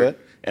You're gonna do 100 it?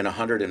 and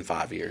 100 in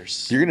 5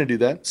 years. You're going to do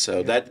that?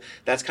 So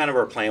that's kind of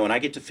our plan. When I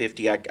get to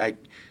 50, I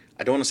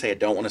don't want to say I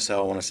don't want to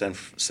sell. I want to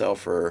sell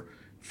for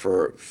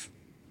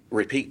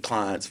repeat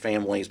clients,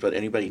 families, but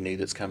anybody new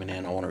that's coming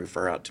in, I want to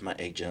refer out to my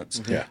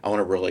agents. Yeah. I want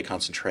to really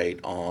concentrate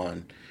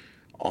on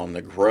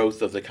the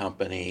growth of the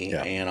company,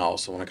 Yeah. and I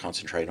also want to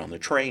concentrate on the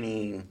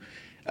training.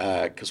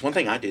 Because one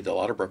thing I do that a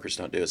lot of brokers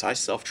don't do is I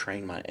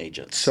self-train my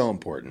agents. So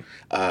important.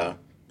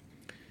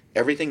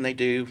 Everything they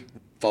do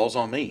falls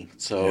on me.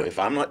 So Yeah. if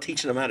I'm not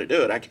teaching them how to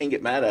do it, I can't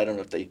get mad at them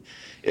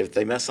if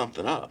they mess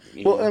something up.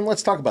 Well, and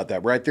let's talk about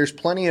that, right? There's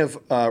plenty of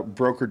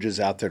brokerages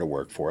out there to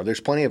work for. There's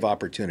plenty of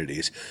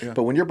opportunities.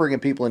 But when you're bringing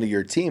people into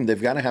your team,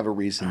 they've got to have a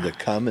reason to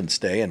come and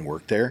stay and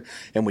work there.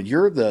 And when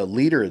you're the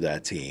leader of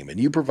that team and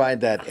you provide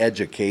that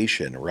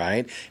education,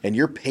 right, and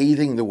you're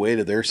paving the way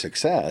to their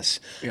success,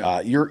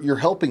 you're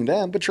helping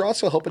them, but you're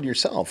also helping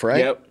yourself,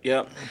 right?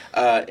 Yep.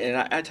 And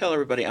I tell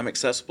everybody I'm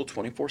accessible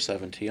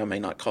 24/7 to you. I may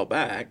not call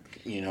back.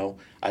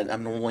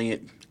 I'm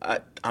normally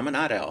I'm a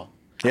night owl.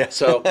 Yeah.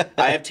 So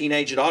I have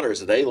teenage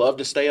daughters. They love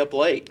to stay up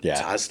late. Yeah.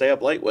 So I stay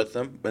up late with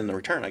them. In the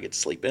return, I get to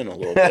sleep in a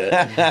little bit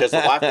because the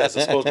wife has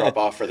a school drop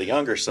off for the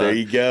younger son. There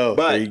you go.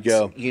 But, There you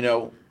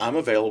go. I'm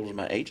available to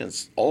my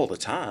agents all the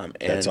time.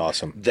 And That's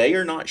awesome. They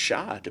are not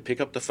shy to pick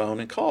up the phone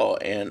and call.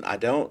 And I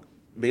don't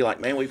be like,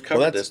 man, we've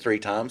covered this 3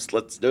 times.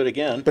 Let's do it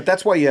again. But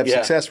that's why you have Yeah.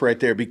 success right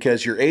there,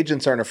 because your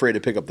agents aren't afraid to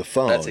pick up the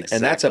phone. That's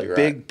and that's a exactly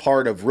big right.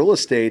 part of real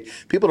estate.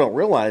 People don't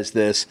realize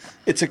this.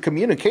 It's a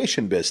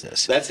communication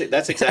business. That's it.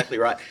 That's exactly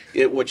right.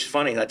 Which is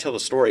funny. I tell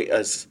the story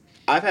as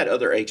I've had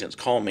other agents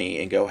call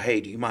me and go, "Hey,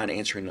 do you mind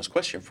answering this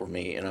question for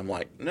me?" And I'm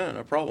like, "No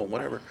problem,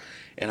 whatever."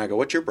 And I go,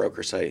 "What's your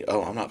broker say?"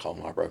 "Oh, I'm not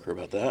calling my broker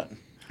about that."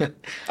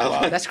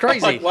 That's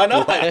crazy. I'm like, why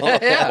not?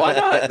 Why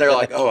not? They're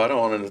like, "Oh, I don't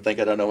want him to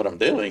think I don't know what I'm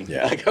doing."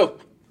 Yeah. I go,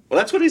 "Well,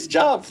 that's what his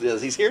job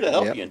is. He's here to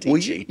help you and teach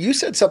Well, you." you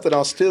said something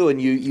else too,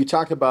 and you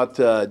talk about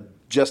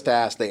just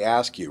ask, they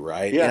ask you,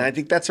 right? Yeah. And I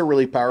think that's a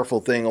really powerful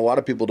thing. A lot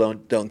of people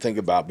don't think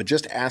about, but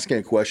just asking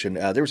a question.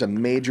 There was a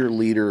major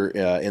leader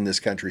in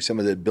this country,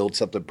 somebody that built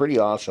something pretty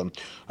awesome,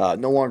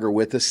 no longer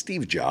with us,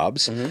 Steve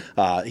Jobs.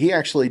 He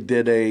actually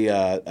did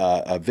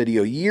a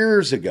video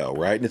years ago,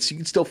 right? And you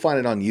can still find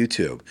it on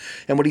YouTube.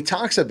 And what he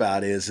talks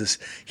about is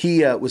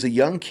he was a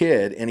young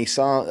kid and he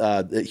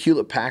saw that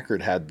Hewlett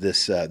Packard had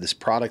this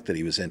product that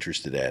he was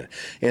interested in,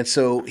 and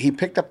so he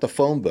picked up the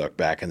phone book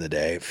back in the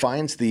day,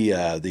 finds the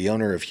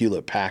owner of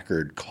Hewlett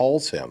Packard,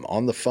 calls him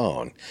on the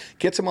phone,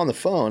 gets him on the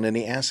phone, and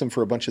he asks him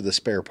for a bunch of the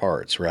spare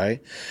parts,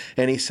 right?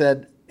 And he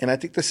said, and I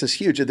think this is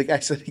huge. And the guy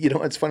said,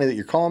 it's funny that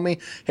you're calling me.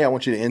 Hey, I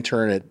want you to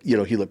intern at,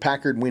 Hewlett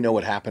Packard. And we know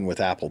what happened with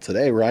Apple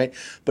today, right?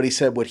 But he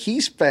said what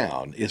he's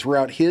found is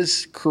throughout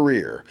his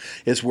career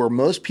is where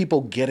most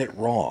people get it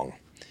wrong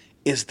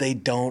is they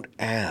don't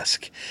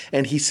ask.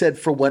 And he said,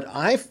 for what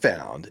I've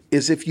found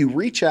is if you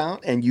reach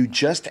out and you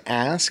just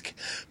ask,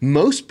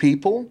 most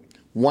people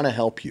want to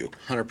help you.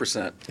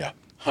 100%. Yeah.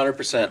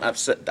 100%. I've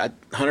said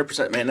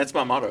 100%. Man, that's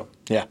my motto.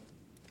 Yeah.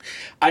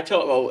 I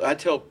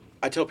tell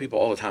people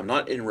all the time,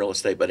 not in real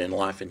estate, but in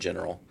life in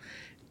general.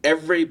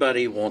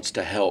 Everybody wants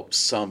to help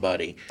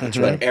somebody, but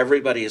right.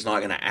 everybody is not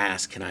going to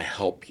ask, "Can I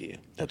help you?"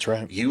 That's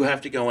right. You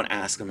have to go and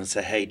ask them and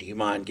say, "Hey, do you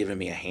mind giving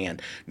me a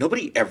hand?"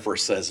 Nobody ever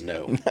says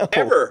no.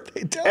 Ever.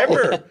 they don't.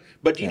 Ever.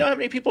 But do you know how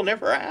many people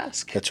never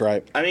ask? That's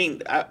right. I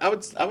mean, I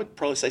would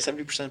probably say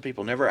 70% of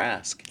people never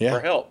ask Yeah. for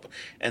help,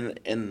 and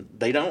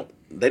they don't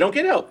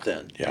get help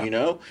then.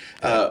 Yeah.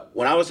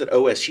 When I was at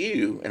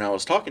OSU and I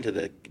was talking to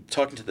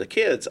the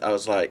kids, I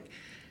was like,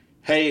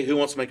 "Hey, who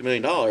wants to make $1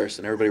 million?"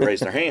 And everybody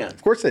raised their hand.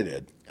 Of course they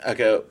did. I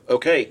go,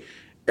 "Okay,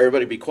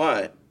 everybody be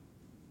quiet.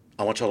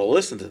 I want y'all to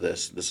listen to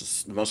this. This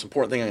is the most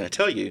important thing I'm going to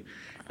tell you."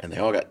 And they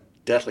all got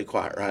deathly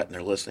quiet, right? And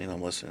they're listening.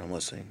 I'm listening.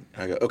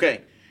 And I go,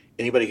 "Okay,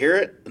 anybody hear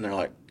it?" And they're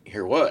like,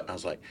 "Hear what?" And I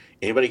was like,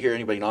 "Anybody hear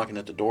anybody knocking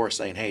at the door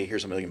saying, 'Hey,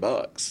 here's $1 million?'"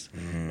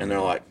 And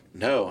they're like,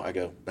 "No." I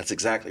go, "That's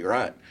exactly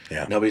right.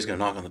 Yeah. Nobody's going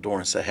to knock on the door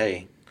and say,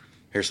 'Hey,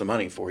 here's some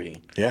money for you.'"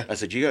 Yeah. I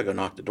said, "You got to go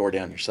knock the door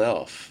down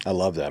yourself." I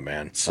love that,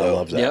 man. I So,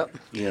 love that.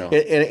 Yep.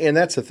 And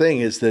that's the thing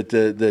is that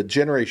the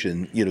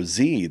generation,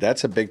 Z,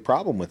 that's a big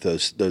problem with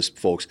those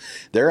folks.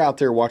 They're out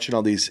there watching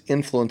all these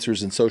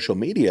influencers in social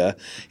media,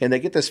 and they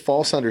get this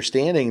false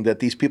understanding that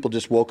these people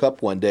just woke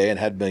up one day and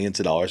had millions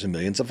of dollars and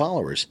millions of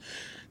followers.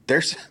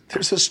 There's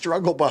a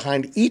struggle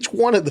behind each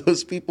one of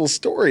those people's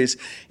stories,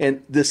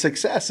 and the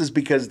success is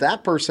because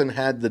that person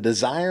had the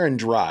desire and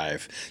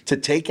drive to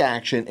take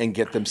action and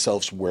get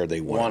themselves where they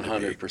want to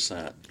be.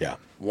 100%. Yeah.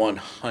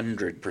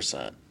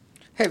 100%.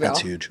 Hey, Val,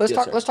 That's huge. Let's Yes,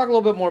 talk. sir. Let's talk a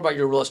little bit more about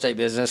your real estate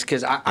business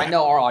because I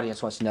know our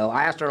audience wants to know.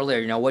 I asked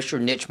earlier, what's your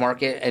niche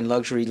market, and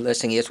luxury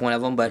listing is one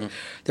of them. But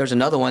there's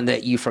another one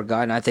that you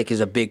forgot, and I think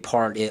is a big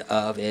part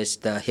of is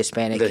the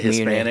Hispanic The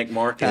community. Hispanic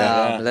market.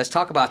 Yeah. Let's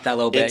talk about that a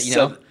little bit.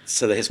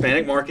 So the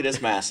Hispanic market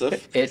is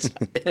massive. It's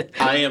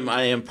I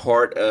am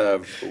part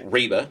of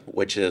REBA,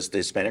 which is the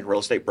Hispanic Real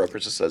Estate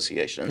Brokers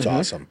Association. It's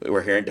awesome.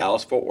 We're here in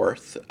Dallas, Fort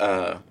Worth.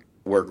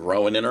 We're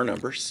growing in our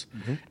numbers.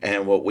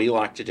 And what we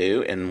like to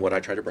do, and what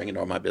I try to bring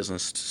into my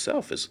business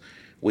itself, is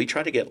we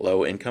try to get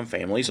low-income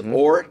families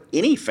or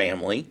any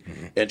family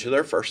into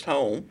their first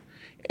home.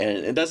 And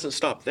it doesn't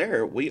stop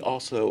there. We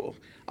also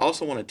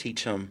want to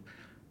teach them,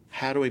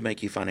 how do we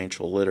make you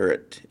financial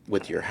literate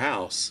with your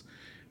house,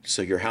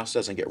 so your house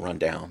doesn't get run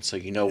down. So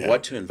you know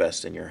what to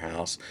invest in your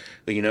house.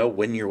 You know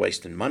when you're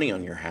wasting money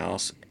on your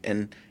house,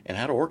 and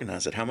how to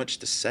organize it, how much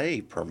to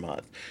save per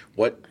month,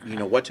 what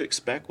to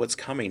expect, what's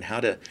coming, how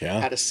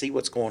to see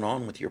what's going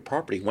on with your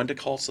property, when to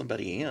call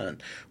somebody in,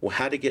 well,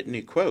 how to get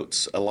new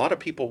quotes. A lot of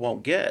people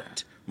won't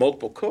get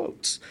multiple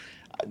quotes.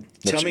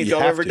 Tell me if you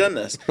y'all have ever to. done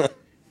this.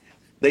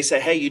 They say,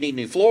 hey, you need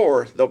new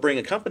floor. They'll bring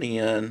a company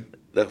in.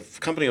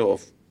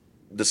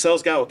 The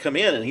sales guy will come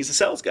in, and he's a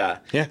sales guy.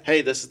 Yeah.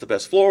 Hey, this is the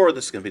best floor.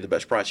 This is going to be the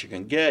best price you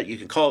can get. You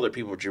can call other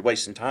people, but you're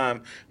wasting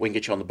time. We can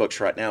get you on the books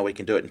right now. We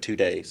can do it in 2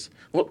 days.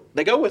 Well,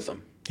 they go with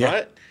them,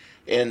 right?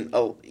 And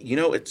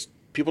it's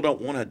people don't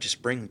want to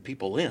just bring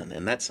people in,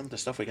 and that's some of the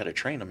stuff we got to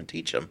train them and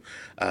teach them.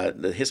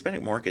 The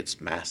Hispanic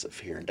market's massive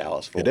here in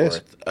Dallas-Fort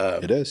Worth.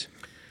 It is.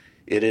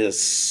 It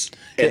is.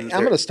 Hey, And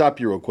I'm going to stop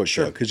you real quick,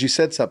 because you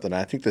said something.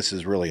 I think this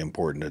is really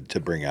important to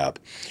bring up.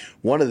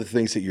 One of the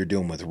things that you're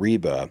doing with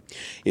Reba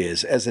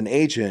is, as an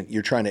agent,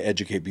 you're trying to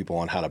educate people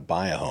on how to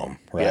buy a home,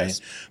 right?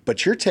 Yes.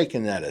 But you're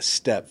taking that a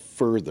step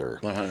further.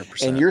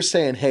 100%. And you're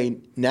saying, hey,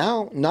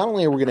 now not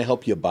only are we going to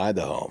help you buy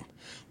the home,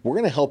 we're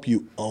going to help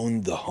you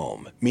own the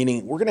home.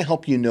 Meaning, we're going to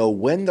help you know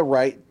when the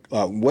right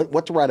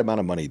what the right amount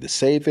of money to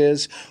save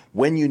is,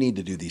 when you need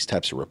to do these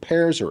types of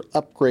repairs or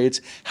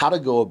upgrades, how to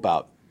go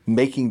about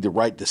making the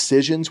right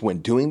decisions when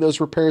doing those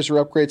repairs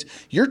or upgrades.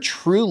 You're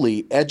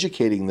truly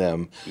educating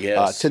them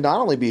to not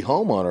only be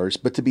homeowners,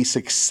 but to be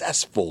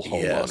successful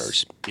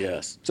homeowners.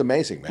 Yes. It's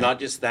amazing, man. Not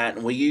just that,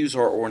 and we use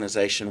our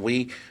organization.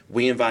 We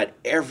invite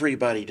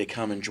everybody to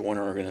come and join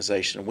our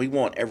organization. We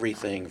want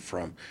everything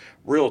from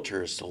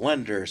realtors to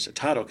lenders to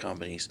title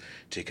companies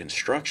to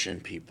construction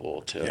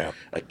people to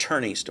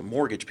attorneys to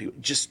mortgage people,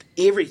 just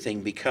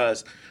everything,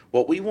 because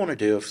what we want to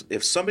do,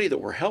 if somebody that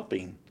we're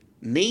helping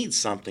needs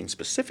something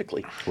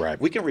specifically, Right.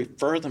 we can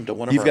refer them to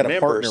one of You've our got a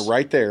members partner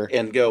right there.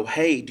 and go,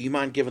 hey, do you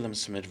mind giving them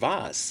some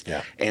advice?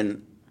 Yeah.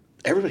 And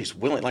everybody's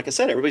willing, like I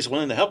said, everybody's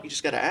willing to help. You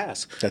just got to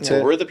ask. That's So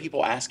it. We're the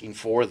people asking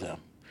for them.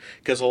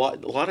 Because a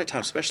lot of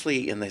times,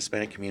 especially in the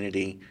Hispanic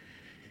community,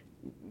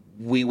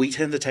 we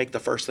tend to take the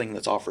first thing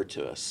that's offered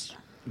to us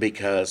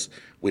because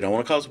we don't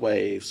want to cause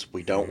waves.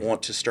 We don't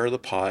want to stir the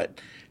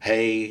pot.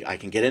 Hey, I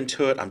can get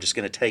into it. I'm just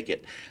going to take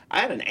it. I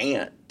have an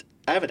aunt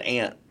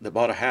that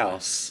bought a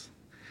house.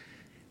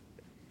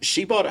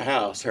 She bought a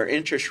house. Her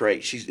interest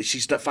rate,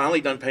 she's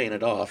finally done paying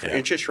it off. Her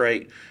interest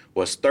rate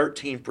was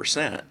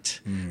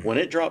 13%. When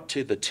it dropped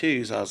to the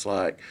 2s, I was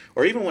like,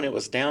 or even when it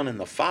was down in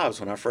the 5s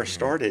when I first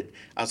started,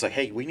 I was like,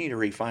 hey, we need to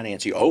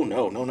refinance you. Oh,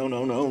 no.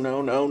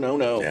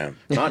 Yeah.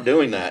 Not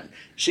doing that.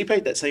 She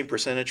paid that same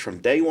percentage from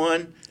day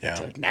one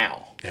to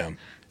now. Yeah.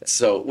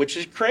 So, which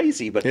is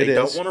crazy, but It they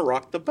don't is. want to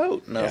rock the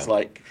boat. And I was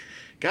like,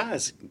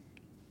 guys,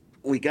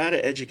 we got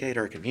to educate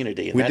our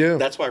community. And We do.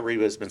 That's why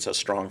Reba has been so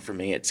strong for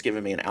me. It's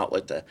given me an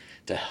outlet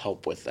to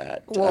help with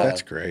that. Well,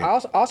 That's great. I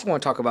also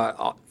want to talk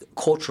about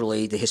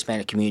culturally, the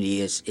Hispanic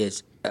community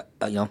is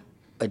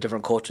a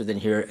different culture than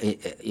here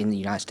in the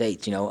United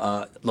States.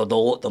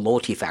 The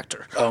loyalty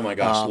factor. Oh my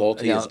gosh,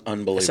 loyalty is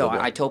unbelievable. So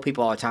I tell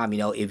people all the time,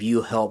 if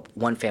you help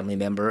one family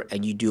member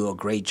and you do a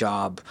great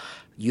job,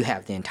 you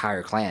have the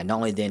entire clan. Not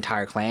only the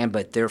entire clan,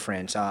 but their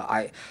friends.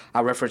 I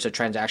reference a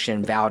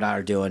transaction Val and I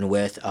are doing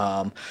with.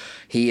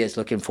 He is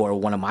looking for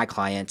one of my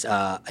clients,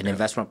 an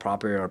investment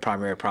property or a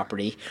primary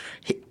property.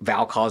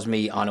 Val calls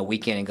me on a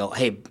weekend and go,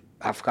 hey,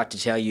 I forgot to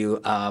tell you,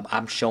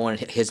 I'm showing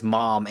his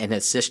mom and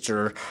his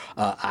sister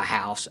a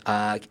house.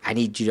 I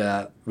need you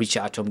to reach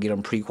out to them, get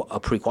them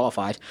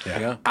pre-qualified.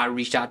 Yeah. I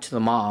reached out to the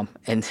mom,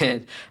 and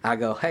then I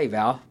go, hey,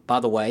 Val, by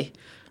the way,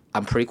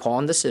 I'm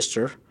pre-qualifying the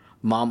sister.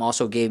 Mom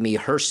also gave me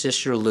her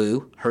sister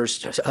Lou, her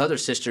other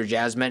sister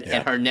Jasmine,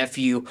 and her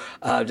nephew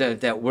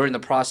that we're in the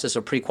process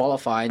of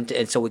pre-qualifying,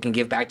 and so we can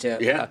give back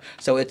to.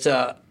 So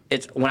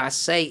it's when I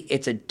say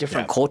it's a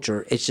different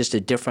culture, it's just a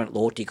different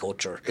loyalty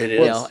culture. It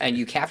is. And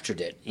you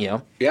captured it. Yeah,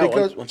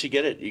 Because- once you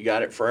get it, you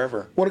got it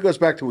forever. When it goes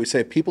back to what we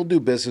say, people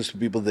do business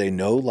with people they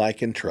know,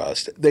 like, and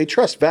trust. They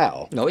trust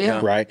Val. Oh,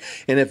 yeah. Right?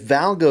 And if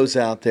Val goes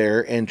out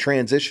there and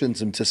transitions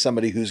them to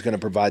somebody who's going to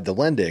provide the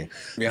lending,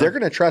 they're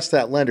going to trust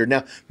that lender.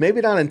 Now,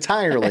 maybe not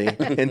entirely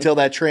until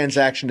that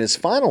transaction is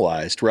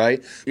finalized,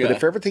 right? But Yeah.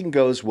 if everything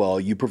goes well,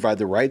 you provide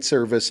the right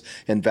service,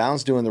 and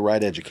Val's doing the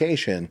right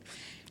education,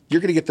 you're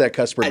going to get that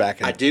customer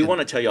back. I do want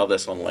to tell you all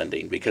this on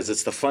lending because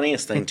it's the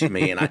funniest thing to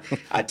me. And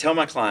I tell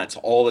my clients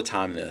all the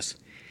time this.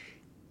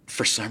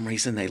 For some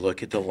reason, they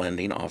look at the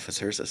lending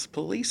officers as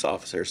police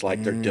officers,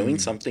 like they're doing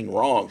something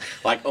wrong.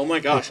 Like, oh my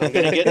gosh, I'm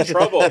going to get in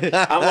trouble.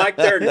 I'm like,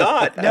 they're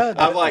not.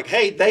 I'm like,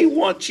 hey, they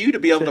want you to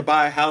be able to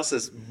buy a house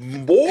that's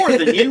more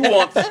than you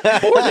want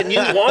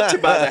to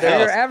buy the They're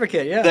your house.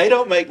 advocate, yeah. They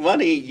don't make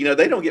money.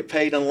 They don't get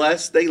paid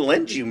unless they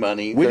lend you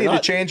money. We They're need to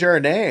not- change our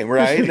name,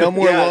 right? No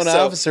more Yeah, loan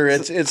so- officer.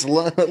 It's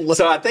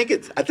So I think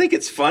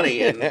it's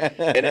funny, and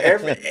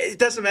it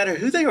doesn't matter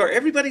who they are.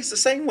 Everybody's the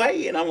same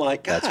way, and I'm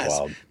like, guys, That's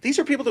wild. these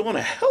are people that want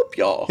to help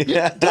y'all.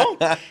 Don't,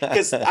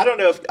 because I don't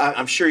know if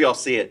I'm sure y'all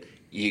see it.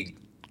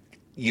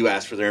 You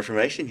ask for their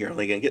information, you're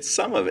only going to get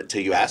some of it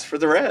till you ask for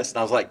the rest. And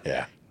I was like,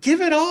 Yeah. give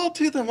it all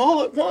to them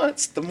all at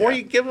once. The more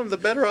you give them, the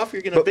better off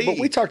you're going to be. But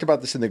we talked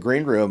about this in the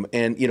green room,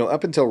 and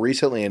up until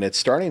recently, and it's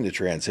starting to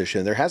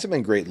transition. There hasn't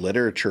been great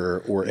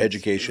literature or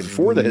education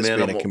for the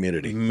Hispanic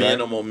community.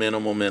 Minimal.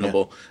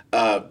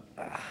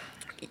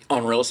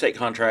 On real estate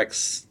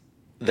contracts,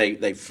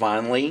 they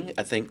finally,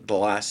 I think the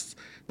last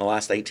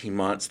 18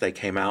 months, they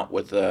came out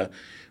with a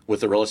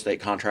real estate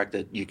contract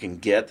that you can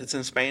get that's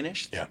in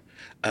Spanish. Yeah.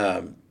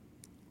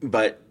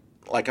 But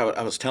like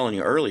I was telling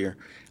you earlier,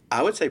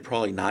 I would say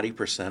probably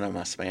 90% of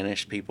my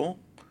Spanish people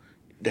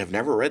have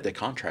never read the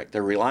contract.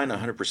 They're relying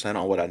 100%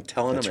 on what I'm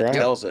telling That's them. right. It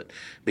tells it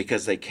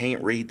because they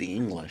can't read the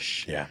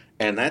English. Yeah.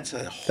 And that's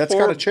got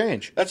to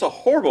change. That's a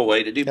horrible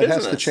way to do That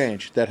business. has to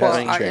change. That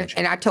has to change.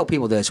 And I tell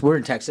people this: we're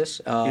in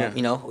Texas. Yeah.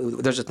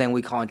 There's a thing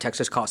we call in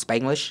Texas called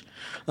Spanglish.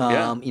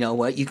 Yeah.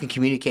 You can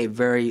communicate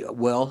very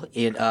well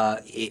in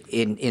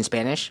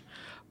Spanish,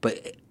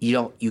 but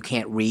you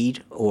can't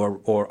read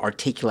or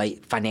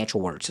articulate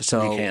financial words.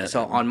 So You can't.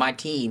 So on my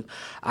team,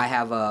 I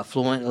have a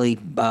fluently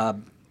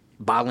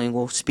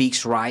bilingual,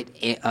 speaks, right,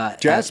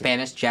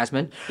 Spanish,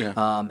 Jasmine.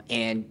 Yeah.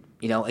 And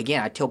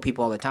again, I tell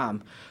people all the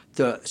time,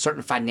 the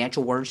certain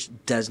financial words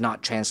does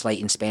not translate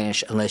in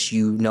Spanish unless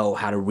you know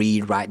how to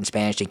read, write in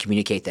Spanish and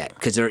communicate that,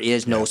 because there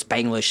is no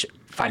Spanglish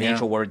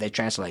financial word they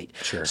translate.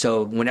 Sure.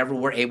 So whenever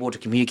we're able to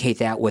communicate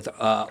that with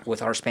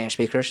our Spanish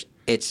speakers,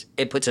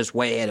 it puts us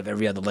way ahead of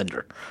every other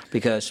lender,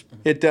 because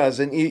It does,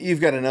 and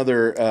you've got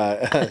another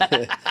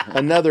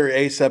another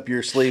ace up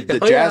your sleeve.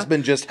 That Oh, yeah.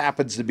 Jasmine just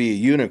happens to be a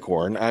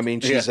unicorn. I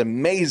mean, she's Yeah.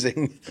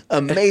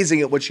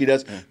 amazing at what she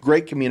does.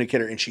 Great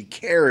communicator, and she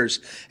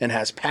cares and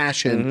has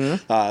passion,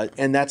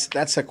 and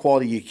that's a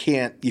quality you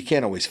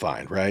can't always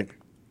find, right?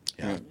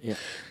 yeah.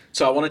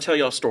 So I want to tell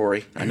y'all a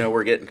story. I know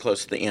we're getting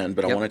close to the end,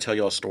 but I Yep. want to tell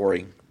y'all a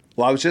story.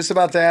 Well, I was just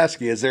about to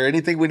ask you, is there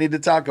anything we need to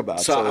talk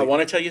about? So I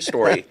want to tell you a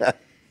story.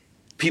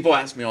 People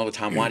ask me all the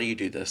time, why do you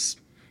do this?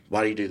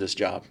 Why do you do this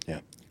job? Yeah.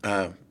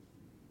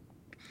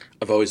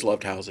 I've always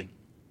loved housing.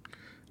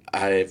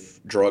 I've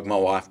drugged my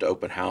wife to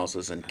open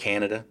houses in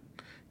Canada,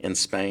 in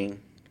Spain,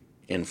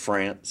 in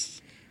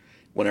France.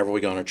 Whenever we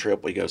go on a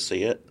trip, we go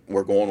see it.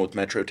 We're going with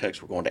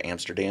Metrotex. We're going to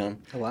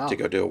Amsterdam Oh, wow. to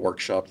go do a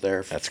workshop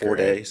there for That's 4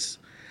 great. days.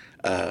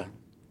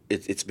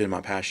 It's been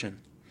my passion.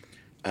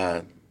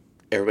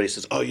 Everybody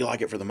says, "Oh, you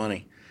like it for the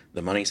money."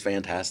 The money's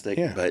fantastic,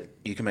 Yeah. but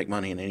you can make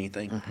money in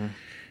anything.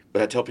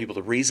 But I tell people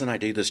the reason I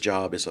do this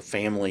job is a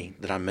family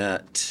that I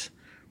met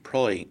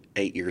probably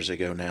 8 years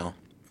ago now.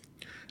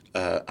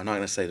 I'm not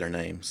going to say their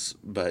names,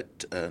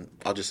 but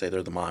I'll just say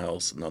they're the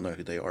Miles, and they'll know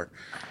who they are.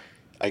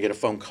 I get a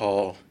phone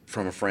call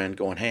from a friend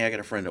going, "Hey, I got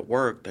a friend at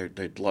work.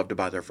 They'd love to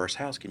buy their first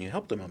house. Can you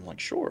help them?" I'm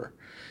like, "Sure."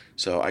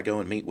 So I go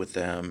and meet with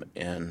them,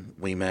 and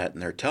we met,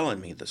 and they're telling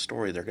me the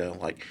story. They're going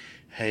like,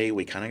 "Hey,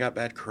 we kind of got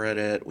bad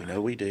credit. We know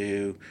we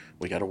do.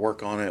 We got to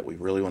work on it. We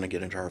really want to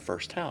get into our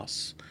first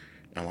house."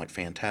 And I'm like,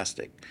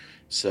 "Fantastic."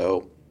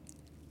 So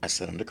I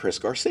sent them to Chris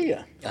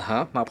Garcia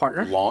My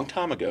partner. long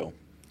time ago.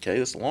 Okay,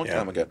 this is a long Yeah.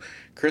 time ago.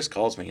 Chris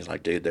calls me. He's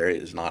like, "Dude, there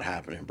is not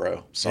happening,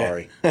 bro.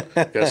 Sorry."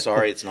 Goes,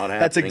 "Sorry, it's not happening."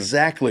 That's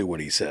exactly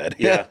what he said.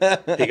 Yeah.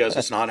 He goes,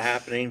 "It's not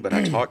happening," but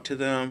I talked to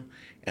them,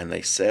 and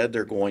they said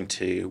they're going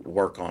to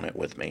work on it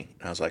with me.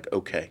 And I was like,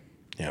 "Okay."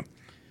 Yeah.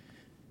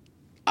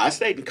 I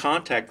stayed in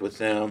contact with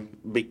them,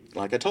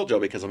 like I told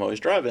y'all, because I'm always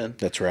driving.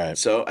 That's right.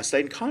 So I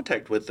stayed in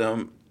contact with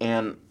them,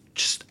 and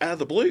just out of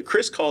the blue,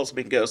 Chris calls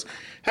me and goes,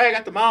 "Hey, I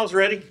got the miles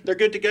ready. They're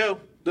good to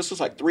go." This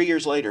was like 3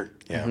 years later.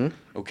 Yeah.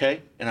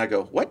 Okay. And I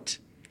go, "What?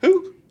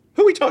 Who?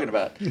 Who are we talking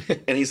about?"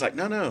 And he's like,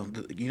 No,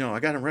 I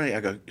got them ready." I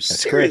go,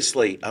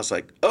 "Seriously?" I was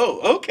like,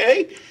 "Oh,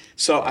 okay."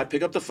 So I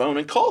pick up the phone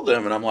and call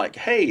them, and I'm like,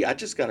 "Hey, I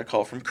just got a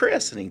call from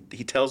Chris." And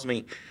he tells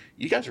me,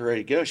 "You guys are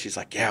ready to go." She's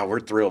like, "Yeah, we're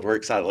thrilled. We're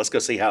excited. Let's go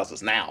see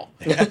houses now."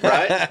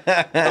 Right?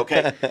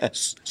 Okay.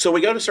 So we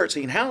go to start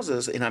seeing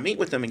houses, and I meet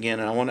with them again,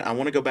 and I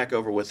want to go back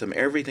over with them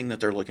everything that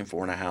they're looking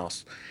for in a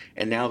house.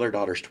 And now their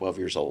daughter's 12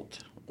 years old.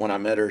 When I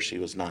met her, she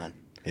was 9.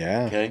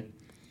 Yeah. Okay.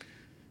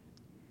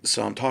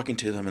 So I'm talking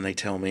to them, and they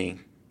tell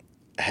me,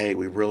 "Hey,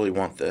 we really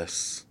want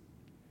this.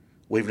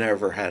 We've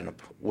never had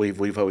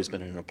we've always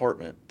been in an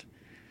apartment.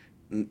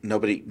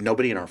 Nobody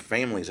in our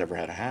family's ever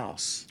had a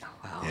house."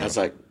 Wow. I was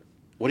like,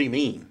 "What do you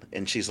mean?"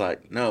 And she's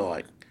like, "No,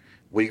 like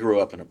we grew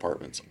up in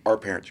apartments. Our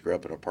parents grew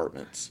up in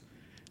apartments.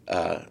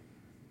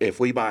 If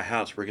we buy a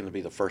house, we're going to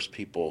be the first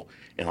people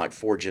in like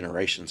 4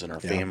 generations in our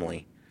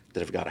family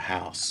that have got a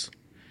house."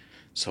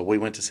 So we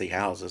went to see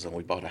houses, and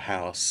we bought a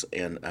house,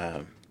 and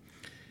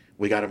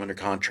we got them under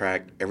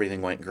contract.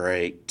 Everything went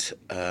great.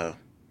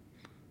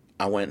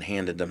 I went and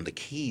handed them the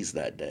keys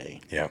that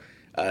day. Yeah.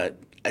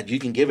 You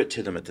can give it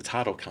to them at the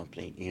title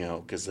company,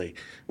 because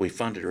we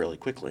funded really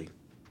quickly.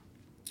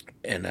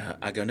 And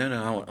I go, no,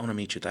 I want to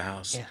meet you at the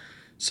house. Yeah.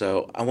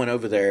 So I went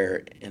over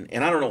there, and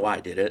I don't know why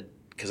I did it,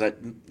 because I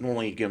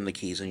normally you give them the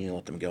keys and you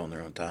let them go on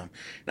their own time.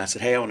 And I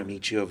said, "Hey, I want to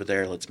meet you over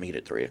there. Let's meet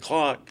at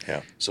 3:00.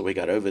 Yeah. So we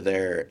got over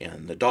there,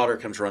 and the daughter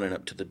comes running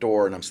up to the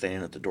door, and I'm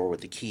standing at the door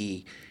with the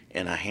key,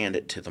 and I hand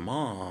it to the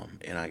mom,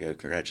 and I go,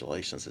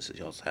 "Congratulations, this is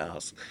y'all's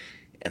house."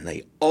 and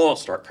they all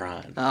start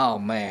crying. Oh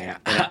man,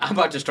 I'm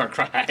about to start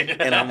crying.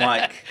 And I'm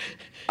like,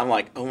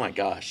 oh my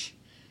gosh,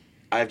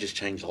 I've just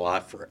changed a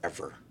lot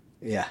forever.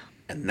 yeah,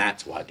 And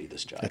that's why I do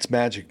this job. That's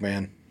magic,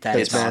 man.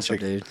 that's That's awesome,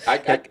 magic. dude.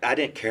 I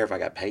didn't care if I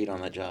got paid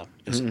on that job.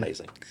 It's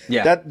amazing.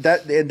 Yeah, And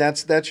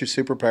that's your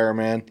superpower,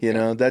 man. You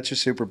know, that's your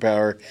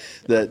superpower.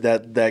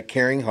 That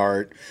caring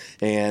heart,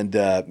 and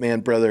man,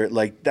 brother,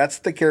 like that's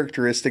the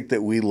characteristic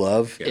that we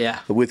love.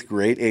 Yeah. With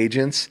great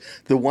agents,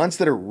 the ones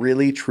that are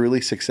really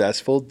truly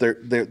successful,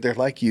 they're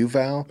like you,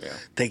 Val. Yeah.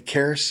 They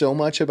care so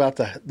much about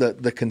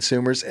the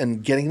consumers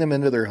and getting them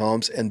into their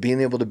homes and being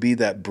able to be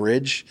that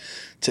bridge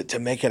to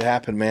make it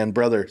happen, man,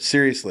 brother.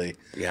 Seriously.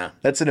 Yeah.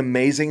 That's an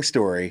amazing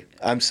story.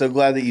 I'm so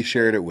glad that you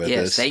shared it with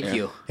yes, us. thank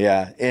you.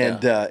 Yeah,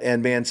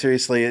 and man,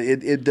 seriously,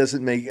 it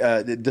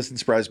doesn't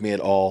surprise me at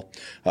all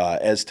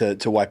as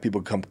to why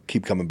people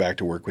keep coming back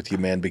to work with you,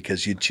 man,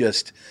 because you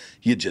just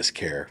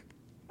care.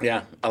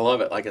 Yeah, I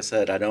love it. Like I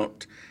said, I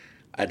don't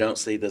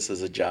see this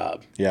as a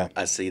job. Yeah.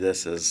 I see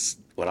this as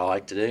what I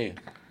like to do.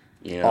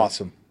 You know?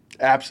 Awesome,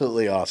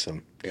 absolutely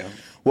awesome. Yeah.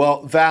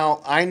 Well,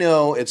 Val, I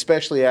know,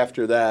 especially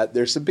after that,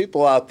 there's some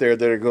people out there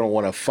that are going to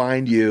want to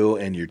find you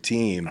and your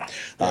team.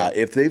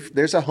 If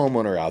there's a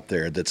homeowner out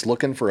there that's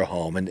looking for a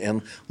home,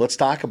 and let's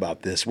talk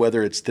about this,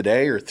 whether it's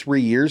today or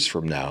 3 years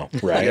from now,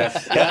 right?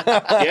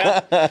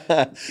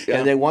 Yeah.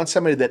 And they want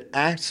somebody that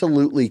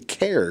absolutely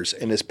cares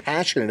and is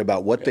passionate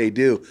about what they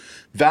do.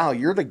 Val,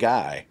 you're the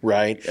guy,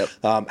 right? Yep.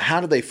 How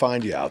do they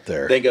find you out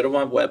there? They go to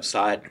my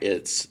website.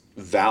 It's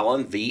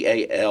Valen,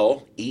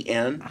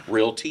 VALEN,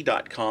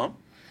 realty.com.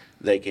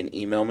 They can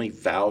email me,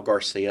 Val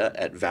Garcia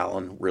at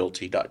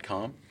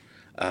valenrealty.com.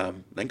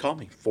 Then call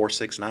me,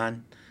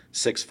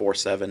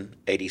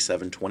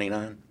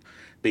 469-647-8729.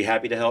 Be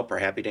happy to help or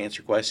happy to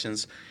answer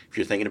questions. If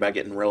you're thinking about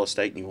getting real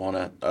estate and you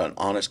want an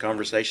honest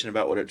conversation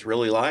about what it's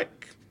really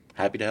like,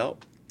 happy to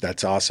help.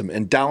 That's awesome.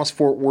 And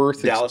Dallas-Fort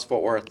Worth.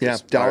 Dallas-Fort Worth. Yeah,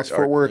 is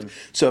Dallas-Fort our Worth. team.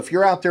 So if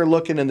you're out there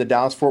looking in the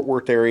Dallas-Fort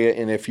Worth area,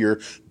 and if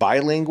you're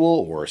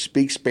bilingual or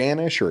speak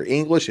Spanish or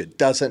English, it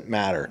doesn't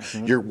matter.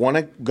 You're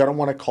going to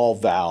want to call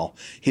Val.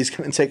 He's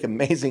going to take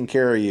amazing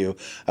care of you.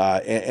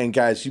 And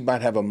guys, you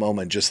might have a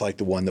moment just like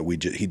the one that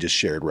he just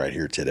shared right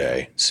here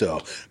today.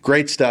 So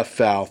great stuff,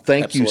 Val.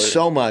 Thank you Absolutely.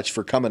 so much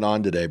for coming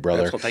on today,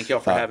 brother. Well, thank you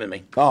all for having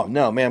me. Oh,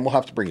 no, man, we'll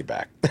have to bring you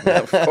back.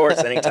 Of course,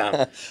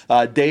 anytime.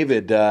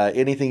 David,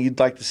 anything you'd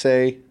like to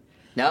say?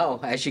 No,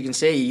 as you can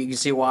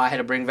see why I had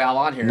to bring Val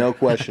on here. No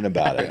question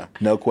about it.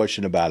 No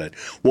question about it.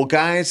 Well,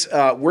 guys,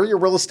 we're your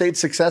real estate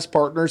success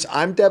partners.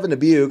 I'm Devin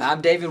Dubuque. I'm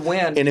David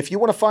Wynn. And if you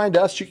want to find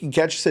us, you can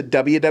catch us at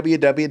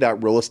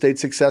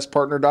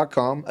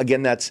www.realestatesuccesspartner.com.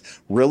 Again, that's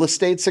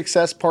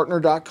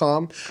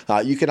realestatesuccesspartner.com.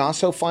 You can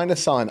also find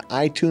us on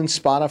iTunes,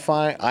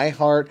 Spotify,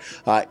 iHeart,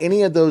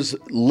 any of those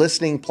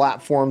listening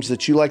platforms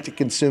that you like to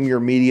consume your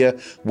media.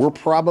 We're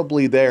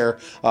probably there.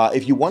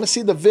 If you want to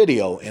see the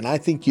video, and I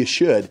think you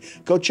should,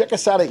 go check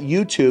us out at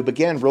YouTube.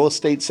 Again, Real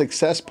Estate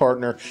Success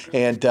Partner.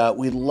 And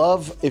we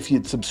love if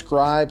you'd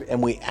subscribe,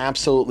 and we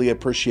absolutely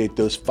appreciate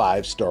those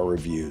 5-star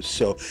reviews.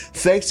 So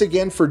thanks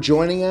again for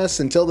joining us.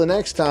 Until the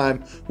next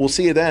time, we'll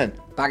see you then.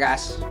 Bye,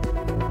 guys.